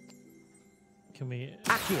expected. Can we...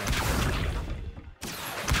 Accio.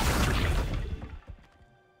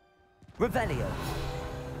 Revelio.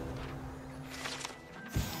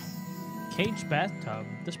 Caged bathtub.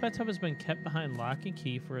 This bathtub has been kept behind lock and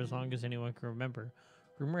key for as long as anyone can remember.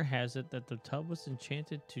 Rumor has it that the tub was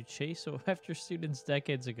enchanted to chase after students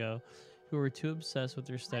decades ago who were too obsessed with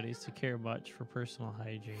their studies to care much for personal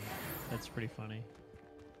hygiene. That's pretty funny.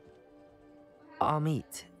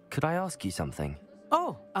 Amit, could I ask you something?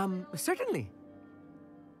 Oh, certainly.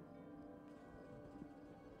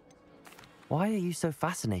 Why are you so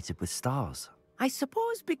fascinated with stars? I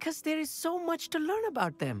suppose because there is so much to learn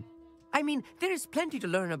about them. I mean, there is plenty to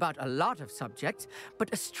learn about a lot of subjects,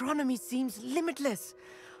 but astronomy seems limitless.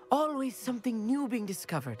 Always something new being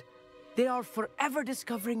discovered. They are forever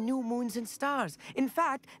discovering new moons and stars. In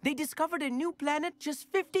fact, they discovered a new planet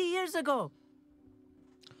just 50 years ago.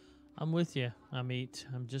 I'm with you, Amit.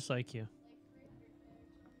 I'm just like you.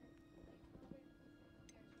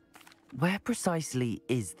 Where precisely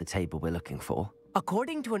is the table we're looking for?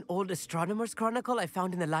 According to an old astronomer's chronicle I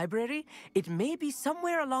found in the library, it may be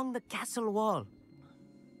somewhere along the castle wall.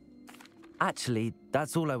 Actually,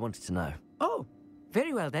 that's all I wanted to know. Oh,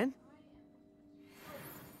 very well then.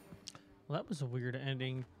 Well, that was a weird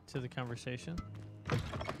ending to the conversation.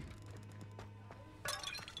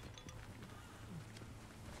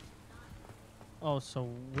 Oh, so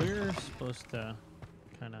we're supposed to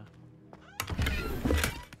kind of...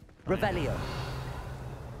 Revelio.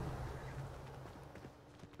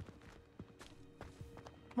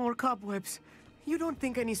 More cobwebs. You don't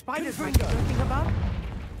think any spiders might be lurking about?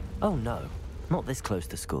 Oh no, not this close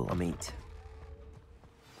to school, Amit.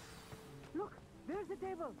 Look, there's the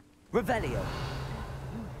table. Revelio.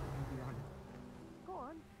 Go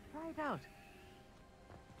on, try it out.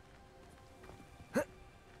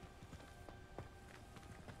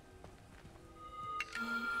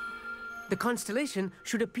 The constellation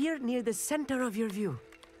should appear near the center of your view.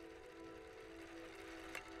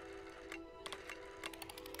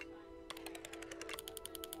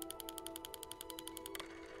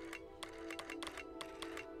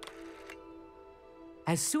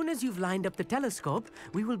 As soon as you've lined up the telescope,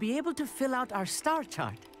 we will be able to fill out our star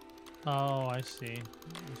chart. Oh, I see.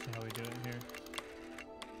 Let's see how we do it here.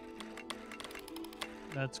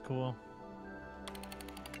 That's cool.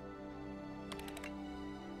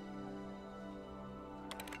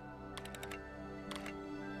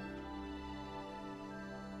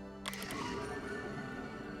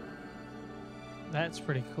 That's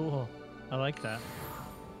pretty cool. I like that.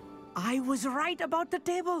 I was right about the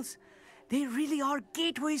tables. They really are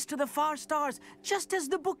gateways to the far stars, just as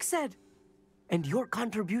the book said. And your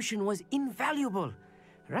contribution was invaluable.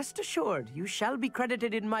 Rest assured, you shall be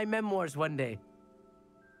credited in my memoirs one day.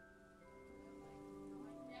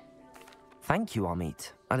 Thank you,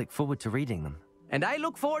 Amit. I look forward to reading them. And I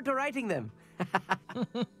look forward to writing them.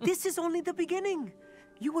 This is only the beginning.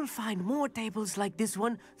 You will find more tables like this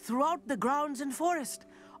one throughout the grounds and forest,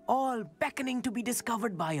 all beckoning to be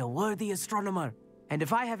discovered by a worthy astronomer. And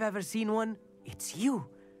if I have ever seen one, it's you.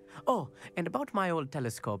 Oh, and about my old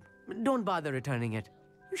telescope, don't bother returning it.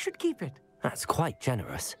 You should keep it. That's quite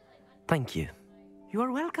generous. Thank you. You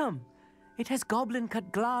are welcome. It has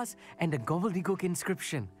goblin-cut glass and a gobbledygook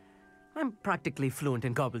inscription. I'm practically fluent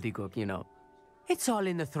in gobbledygook, you know. It's all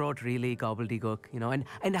in the throat, really, gobbledygook, you know,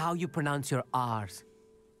 and how you pronounce your R's.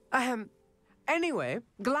 Anyway,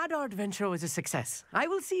 glad our adventure was a success. I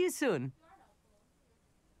will see you soon.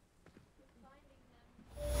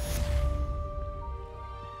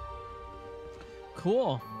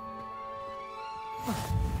 Cool.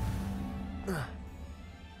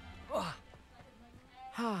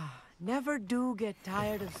 Never do get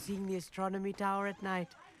tired of seeing the astronomy tower at night.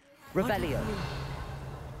 Revelio.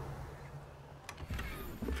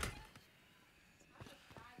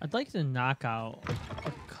 I'd like to knock out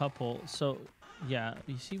a couple. So, yeah,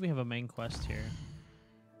 you see we have a main quest here.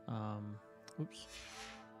 Oops.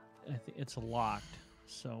 I think it's locked.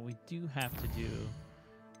 So we do have to do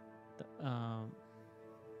the,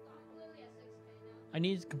 I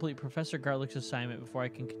need to complete Professor Garlick's assignment before I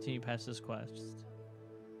can continue past this quest.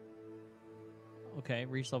 Okay,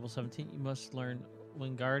 reach level 17. You must learn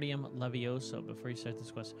Wingardium Levioso before you start this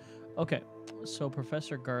quest. Okay, so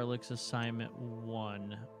Professor Garlick's assignment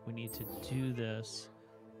 1. We need to do this.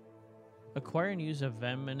 Acquire and use a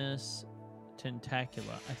venomous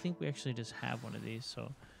tentacula. I think we actually just have one of these,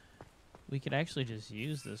 so we could actually just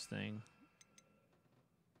use this thing.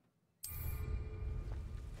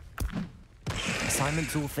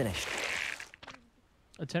 Assignment's all finished.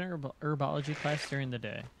 Attend herbology class during the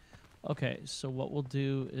day. Okay, so what we'll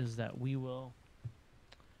do is that we will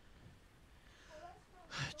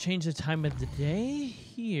change the time of the day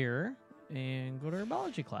here and go to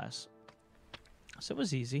herbology class. So it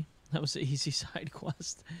was easy. That was an easy side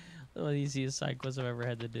quest. The easiest side quest I've ever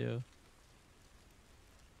had to do.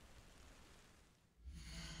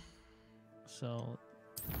 So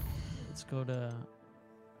let's go to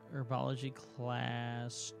herbology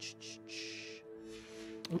class.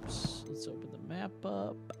 Oops, let's open the map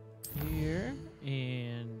up here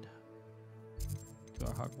and do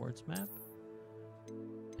our Hogwarts map.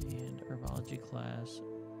 And herbology class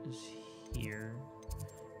is here.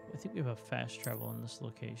 I think we have a fast travel in this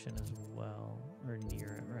location as well, or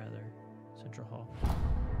near it rather. Central Hall.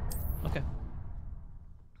 Okay.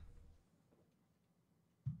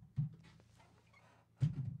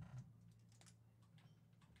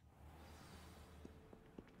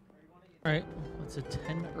 All right, let's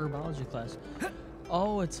attend herbology class.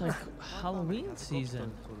 Oh, it's like Halloween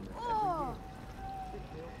season. Oh.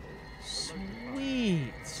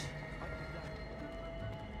 Sweet.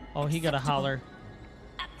 Oh, he got a holler.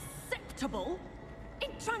 Acceptable?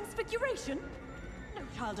 In transfiguration? No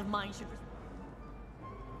child of mine should...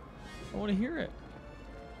 I want to hear it.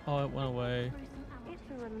 Oh, it went away.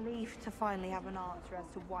 It's a relief to finally have an answer as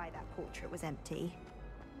to why that portrait was empty.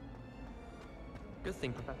 Good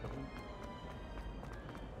thing, Professor.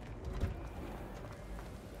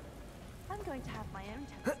 I'm going to have my own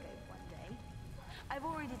telescope one day. I've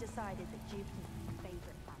already decided that Jude's my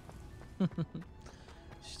favorite planet.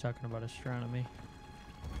 She's talking about astronomy.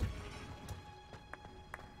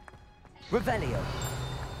 Revelio.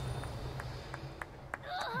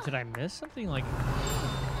 Did I miss something? Like,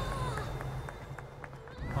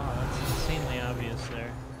 wow, that's insanely obvious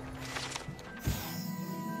there.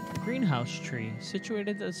 Greenhouse tree.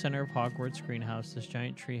 Situated at the center of Hogwarts greenhouse, this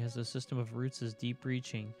giant tree has a system of roots as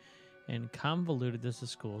deep-reaching and convoluted as the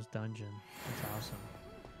school's dungeon. That's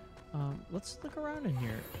awesome. Let's look around in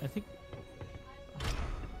here. I think...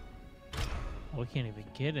 Oh, we can't even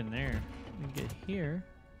get in there. We can get here.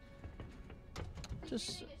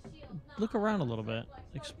 Just look around a little bit.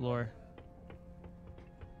 Explore.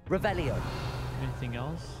 Revelio. Anything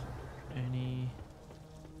else? Any...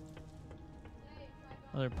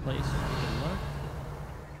 Other places we can look.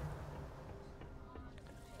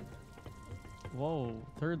 Whoa,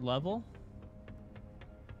 3rd level?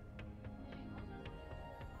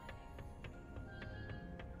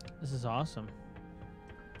 This is awesome.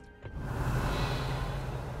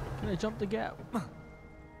 Can I jump the gap?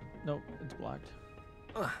 Nope, it's blocked.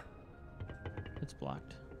 It's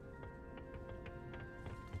blocked.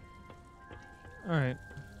 Alright.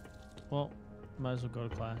 Well, might as well go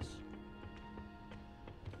to class.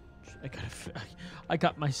 I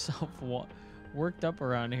got myself worked up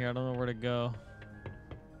around here. I don't know where to go.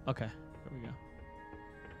 Okay, there we go.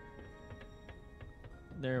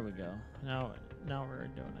 There we go. Now we're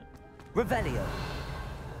doing it. Revelio.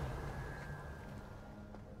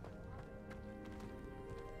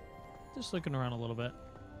 Just looking around a little bit.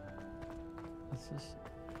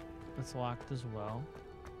 It's locked as well.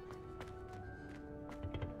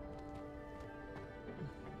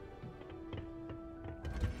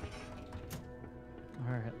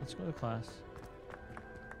 Alright, let's go to class.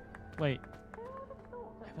 Wait.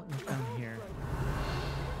 I haven't looked down here.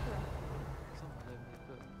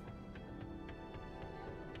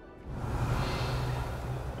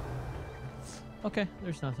 Okay,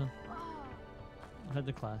 there's nothing. I'll head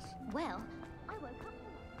to class. Well, I woke up.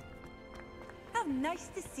 How nice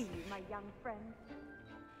to see you, my young friend.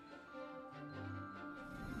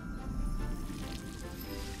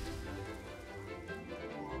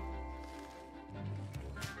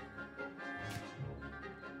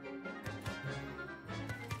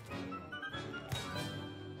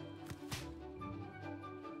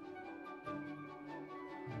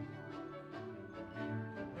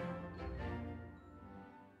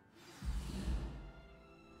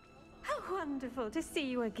 Wonderful to see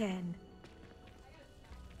you again.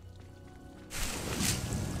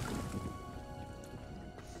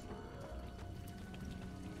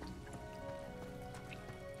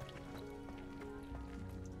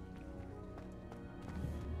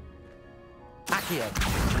 Accio.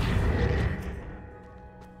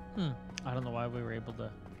 I don't know why we were able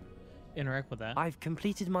to interact with that. I've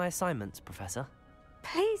completed my assignments, Professor.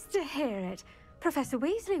 Pleased to hear it. Professor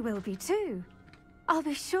Weasley will be too. I'll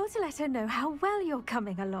be sure to let her know how well you're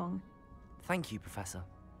coming along. Thank you, Professor.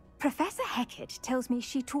 Professor Hecat tells me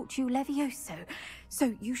she taught you Levioso,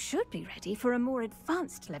 so you should be ready for a more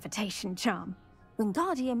advanced levitation charm.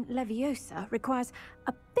 Wingardium Leviosa requires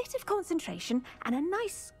a bit of concentration and a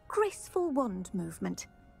nice, graceful wand movement.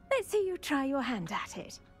 Let's see you try your hand at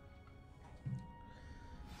it.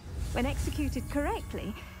 When executed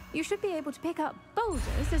correctly, you should be able to pick up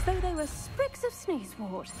boulders as though they were sprigs of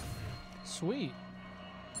sneezewort. Sweet.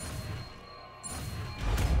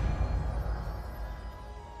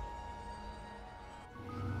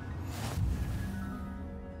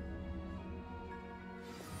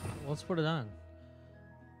 Let's put it on.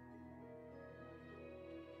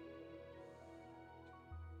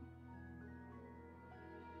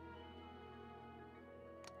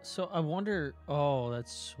 So I wonder. Oh,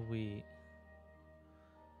 that's sweet.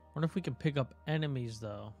 Wonder if we can pick up enemies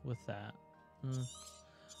though with that.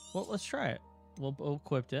 Well, let's try it. We'll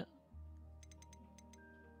equip it.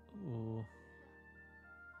 Ooh.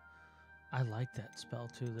 I like that spell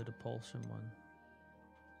too, the Depulsion one.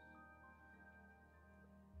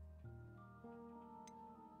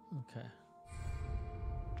 Okay.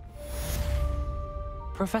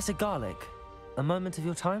 Professor Garlic, a moment of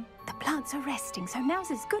your time? The plants are resting, so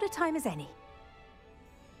now's as good a time as any.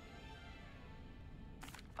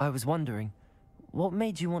 I was wondering, what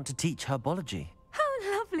made you want to teach herbology?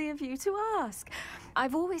 How lovely of you to ask.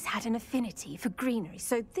 I've always had an affinity for greenery,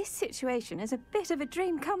 so this situation is a bit of a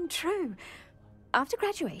dream come true. After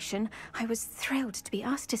graduation, I was thrilled to be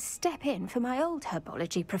asked to step in for my old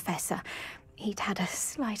herbology professor. He'd had a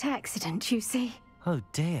slight accident, you see. Oh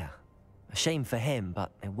dear. A shame for him,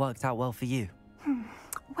 but it worked out well for you.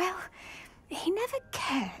 Well, he never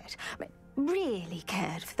cared, really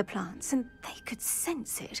cared for the plants, and they could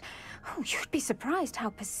sense it. Oh, you'd be surprised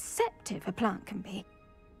how perceptive a plant can be.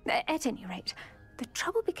 At any rate, the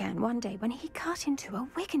trouble began one day when he cut into a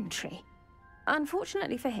Wigan tree.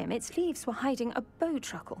 Unfortunately for him, its leaves were hiding a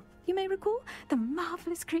bowtruckle. You may recall the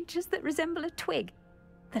marvelous creatures that resemble a twig.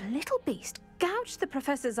 The little beast gouged the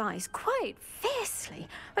professor's eyes quite fiercely,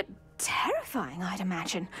 but terrifying, I'd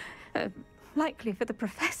imagine. Likely for the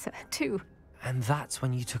professor, too. And that's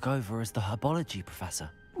when you took over as the herbology professor?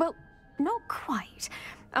 Well, not quite.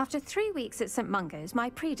 After 3 weeks at St. Mungo's, my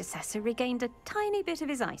predecessor regained a tiny bit of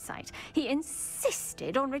his eyesight. He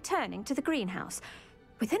insisted on returning to the greenhouse.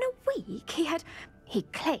 Within a week, he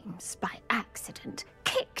claims by accident,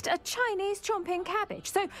 kicked a Chinese chomping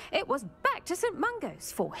cabbage, so it was back to St.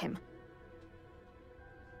 Mungo's for him.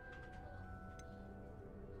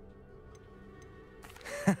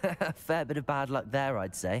 A fair bit of bad luck there,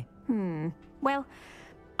 I'd say. Well,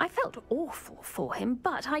 I felt awful for him,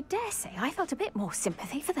 but I dare say I felt a bit more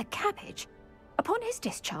sympathy for the cabbage. Upon his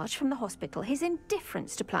discharge from the hospital, his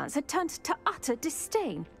indifference to plants had turned to utter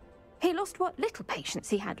disdain. He lost what little patience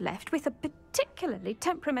he had left with a particularly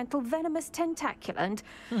temperamental venomous tentacula and,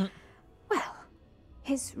 well,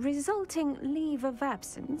 his resulting leave of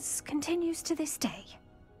absence continues to this day.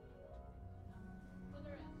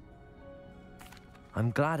 I'm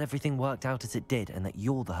glad everything worked out as it did and that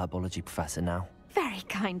you're the herbology professor now. Very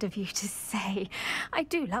kind of you to say. I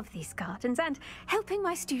do love these gardens and helping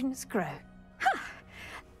my students grow.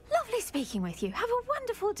 Lovely speaking with you. Have a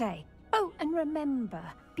wonderful day. Oh, and remember,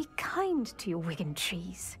 be kind to your Wigan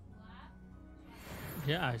trees.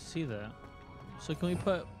 Yeah, I see that. So can we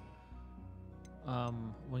put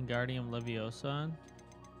Wingardium Leviosa on?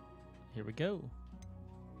 Here we go.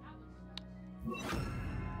 Let's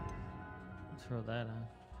throw that on.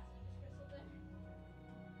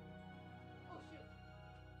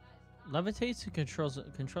 Levitates and controls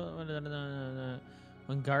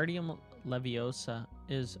Wingardium Leviosa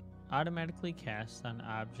is automatically cast on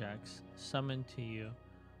objects summoned to you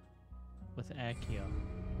with Accio.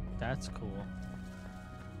 That's cool.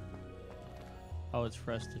 Oh, it's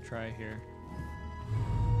for us to try here.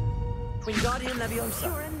 Wingardium Leviosa.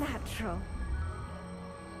 You're a natural.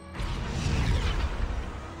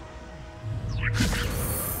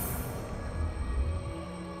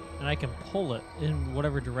 And I can pull it in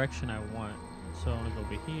whatever direction I want. So I want to go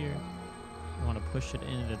over here. I want to push it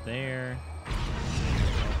into there.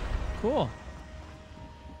 Cool.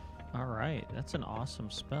 All right, that's an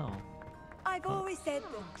awesome spell. I've always said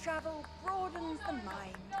that travel broadens the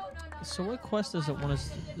mind. So what quest does it want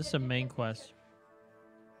us? This is a main quest.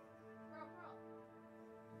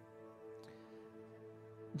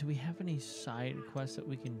 Do we have any side quests that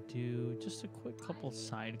we can do? Just a quick couple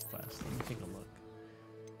side quests. Let me take a look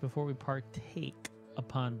before we partake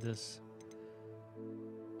upon this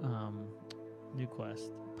new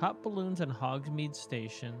quest. Pop balloons in Hogsmeade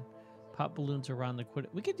Station. Pop balloons around the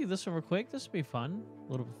Quidditch. We could do this one real quick. This would be fun.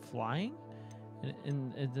 A little flying.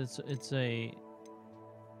 And it's a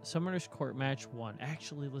Summoner's Court match 1.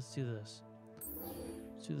 Actually, let's do this.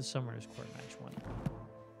 Let's do the Summoner's Court match 1.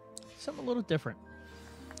 Something a little different.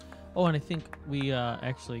 Oh, and I think we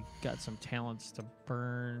actually got some talents to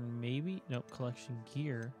burn, maybe? Nope, collection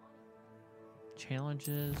gear.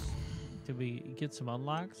 Challenges. Did we get some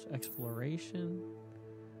unlocks? Exploration.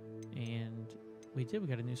 And we did. We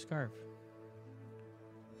got a new scarf.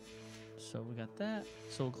 So we got that.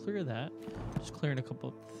 So we'll clear that. Just clearing a couple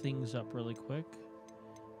of things up really quick.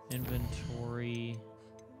 Inventory.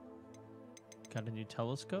 Got a new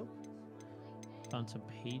telescope. Found some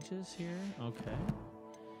pages here. Okay.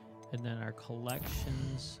 And then our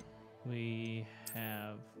collections, we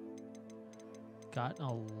have gotten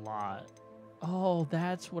a lot. Oh,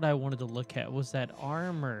 that's what I wanted to look at, was that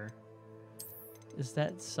armor. Is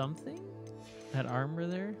that something? That armor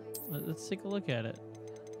there? Let's take a look at it.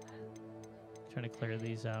 Trying to clear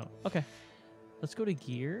these out. Okay. Let's go to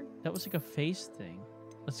gear. That was like a face thing.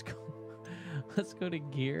 Let's go. Let's go to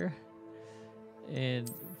gear. And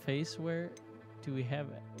face wear. Do we have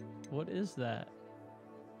it? What is that?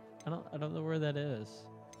 I don't know where that is.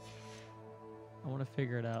 I want to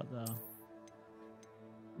figure it out though.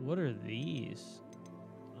 What are these?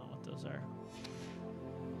 I don't know what those are.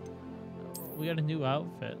 We got a new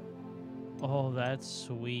outfit. Oh, that's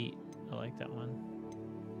sweet. I like that one.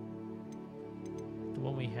 The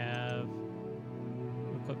one we have.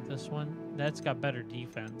 We'll equip this one. That's got better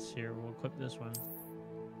defense here. We'll equip this one.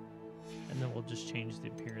 And then we'll just change the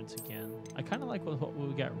appearance again. I kind of like what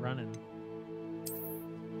we got running.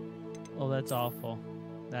 Oh, that's awful.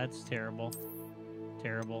 That's terrible.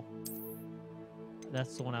 Terrible.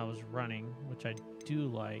 That's the one I was running, which I do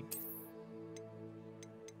like.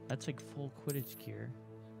 That's like full Quidditch gear.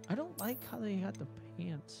 I don't like how they got the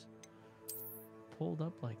pants pulled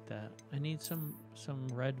up like that. I need some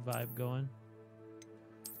red vibe going.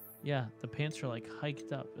 Yeah, the pants are like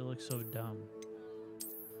hiked up. It looks so dumb.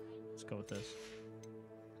 Let's go with this.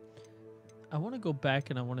 I want to go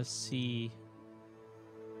back and I want to see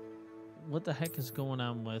what the heck is going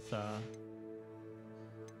on with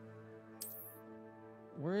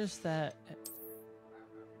where is that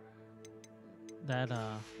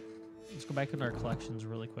let's go back into our collections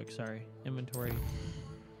really quick. Sorry, inventory.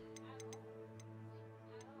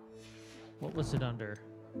 What was it under?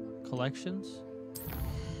 Collections,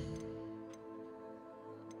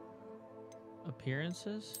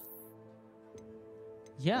 appearances.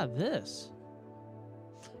 Yeah, this.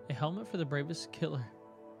 A helmet for the bravest killer.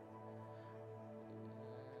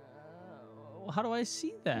 How do I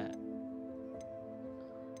see that?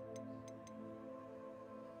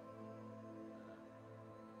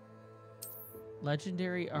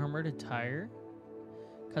 Legendary armored attire.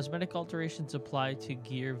 Cosmetic alterations apply to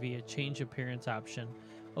gear via change appearance option.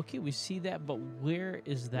 Okay, we see that, but where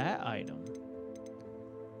is that item?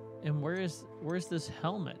 And where's this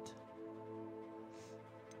helmet?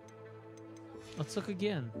 Let's look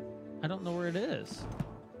again. I don't know where it is.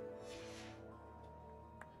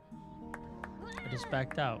 I just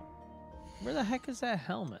backed out. Where the heck is that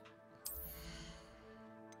helmet?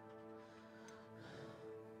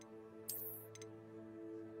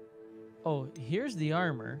 Oh, here's the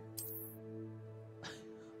armor.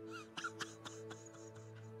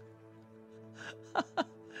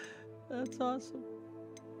 That's awesome.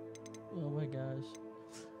 Oh my gosh.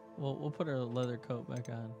 Well, we'll put our leather coat back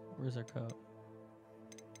on. Where's our coat?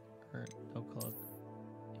 Or no cloak.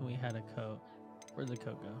 And we had a coat. Where'd the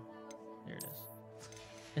coat go? There it is.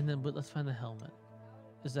 And then, but let's find the helmet.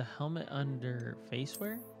 Is the helmet under face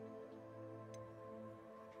wear?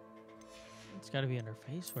 It's got to be under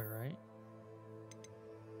face wear, right?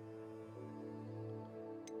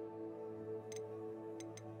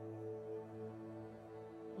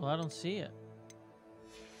 Well, I don't see it.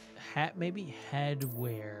 Hat, maybe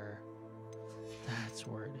headwear. That's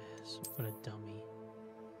where it is. What a dummy.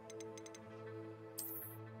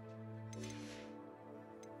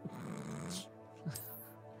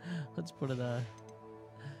 Let's put it on.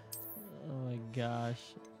 Oh my gosh.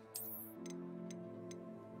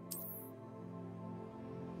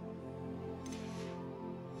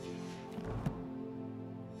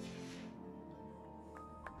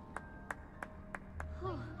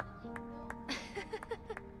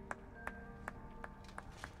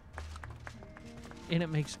 And it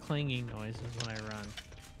makes clanging noises when I run.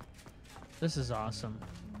 This is awesome.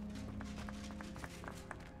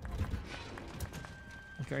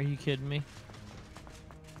 Like, are you kidding me?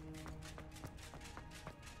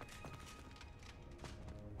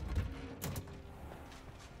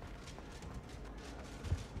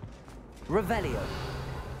 Revelio.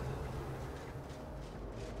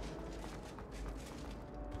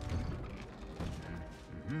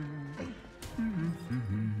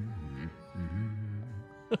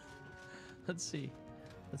 Let's see.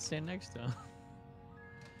 Let's stand next to him.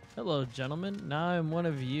 Hello, gentlemen. Now I'm one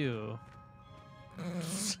of you.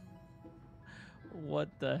 What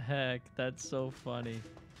the heck? That's so funny.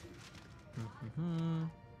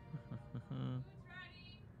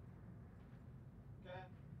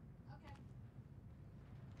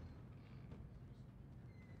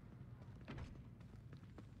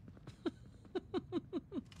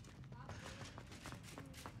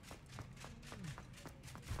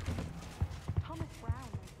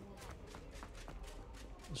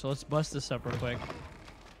 So let's bust this up real quick.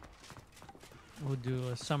 We'll do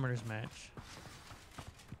a summoners match.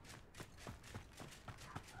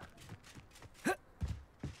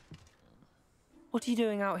 What are you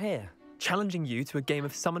doing out here? Challenging you to a game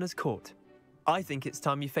of Summoner's Court. I think it's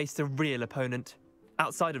time you faced a real opponent,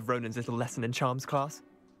 outside of Ronan's little lesson in charms class.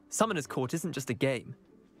 Summoner's Court isn't just a game.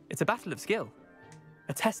 It's a battle of skill.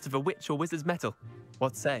 A test of a witch or wizard's mettle.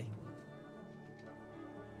 What say?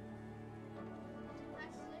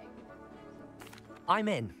 I'm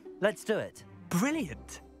in. Let's do it.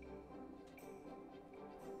 Brilliant!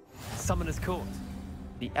 Summoner's Court.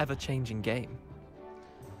 The ever-changing game.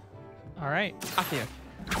 All right. Accio.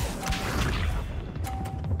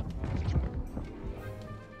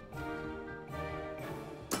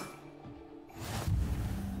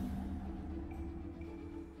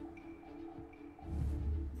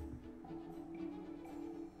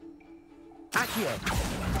 Accio.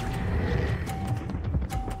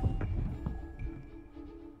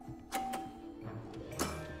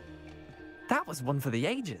 That was one for the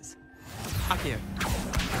ages. Accio.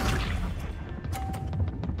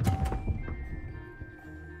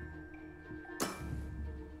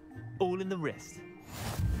 All in the wrist.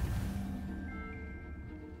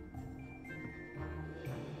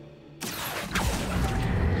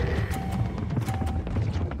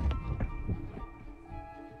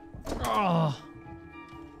 Oh,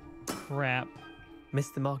 crap.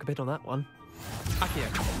 Missed the mark a bit on that one.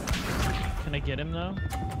 Accio. Can I get him though?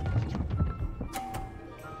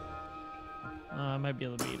 I might be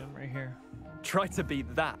able to beat him right here. Try to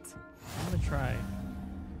beat that. I'm gonna try.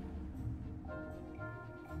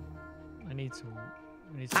 I need some.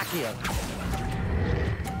 Accio.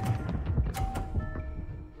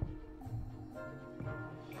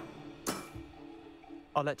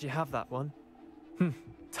 I'll let you have that one.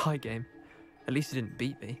 Tie game. At least you didn't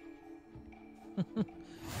beat me.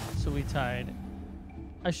 So we tied.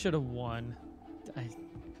 I should have won. I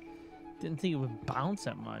didn't think it would bounce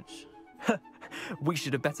that much. We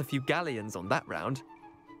should have bet a few galleons on that round.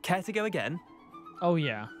 Care to go again? Oh,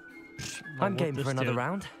 yeah. I'm game for another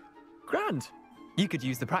round. Grand. You could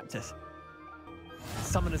use the practice.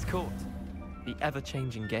 Summoner's Court. The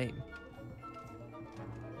ever-changing game.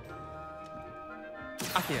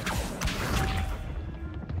 Accio.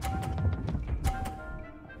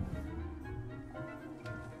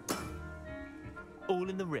 All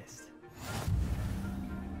in the wrist.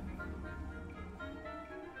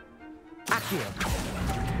 Accio.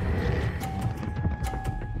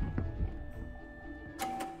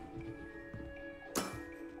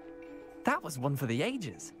 That was one for the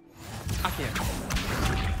ages. Accio.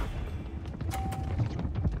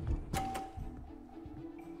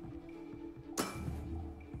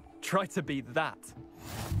 Try to beat that.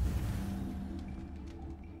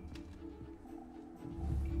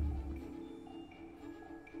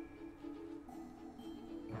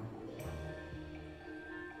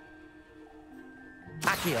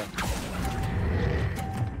 Accio.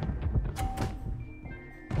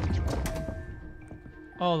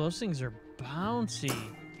 Oh, those things are bouncy.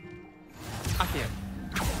 Accio.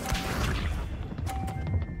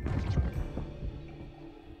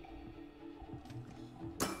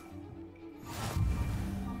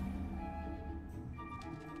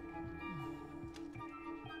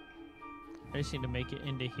 I just need to make it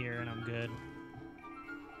into here and I'm good.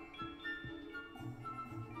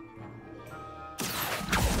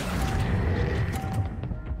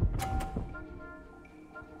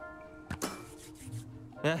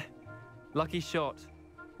 Lucky shot.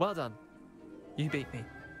 Well done. You beat me.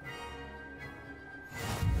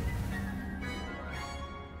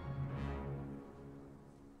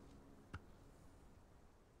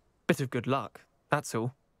 Bit of good luck, that's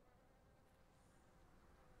all.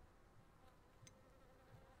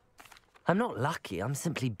 I'm not lucky, I'm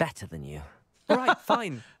simply better than you. All right,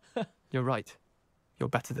 fine. You're right. You're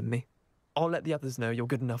better than me. I'll let the others know you're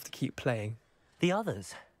good enough to keep playing. The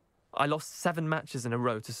others? I lost 7 matches in a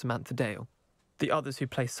row to Samantha Dale. The others who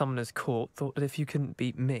play Summoner's Court thought that if you couldn't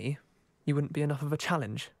beat me, you wouldn't be enough of a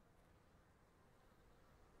challenge.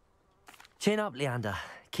 Chin up, Leander.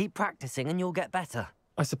 Keep practicing and you'll get better.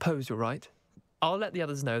 I suppose you're right. I'll let the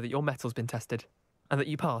others know that your metal's been tested, and that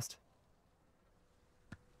you passed.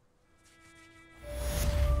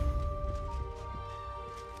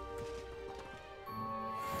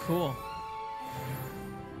 Cool.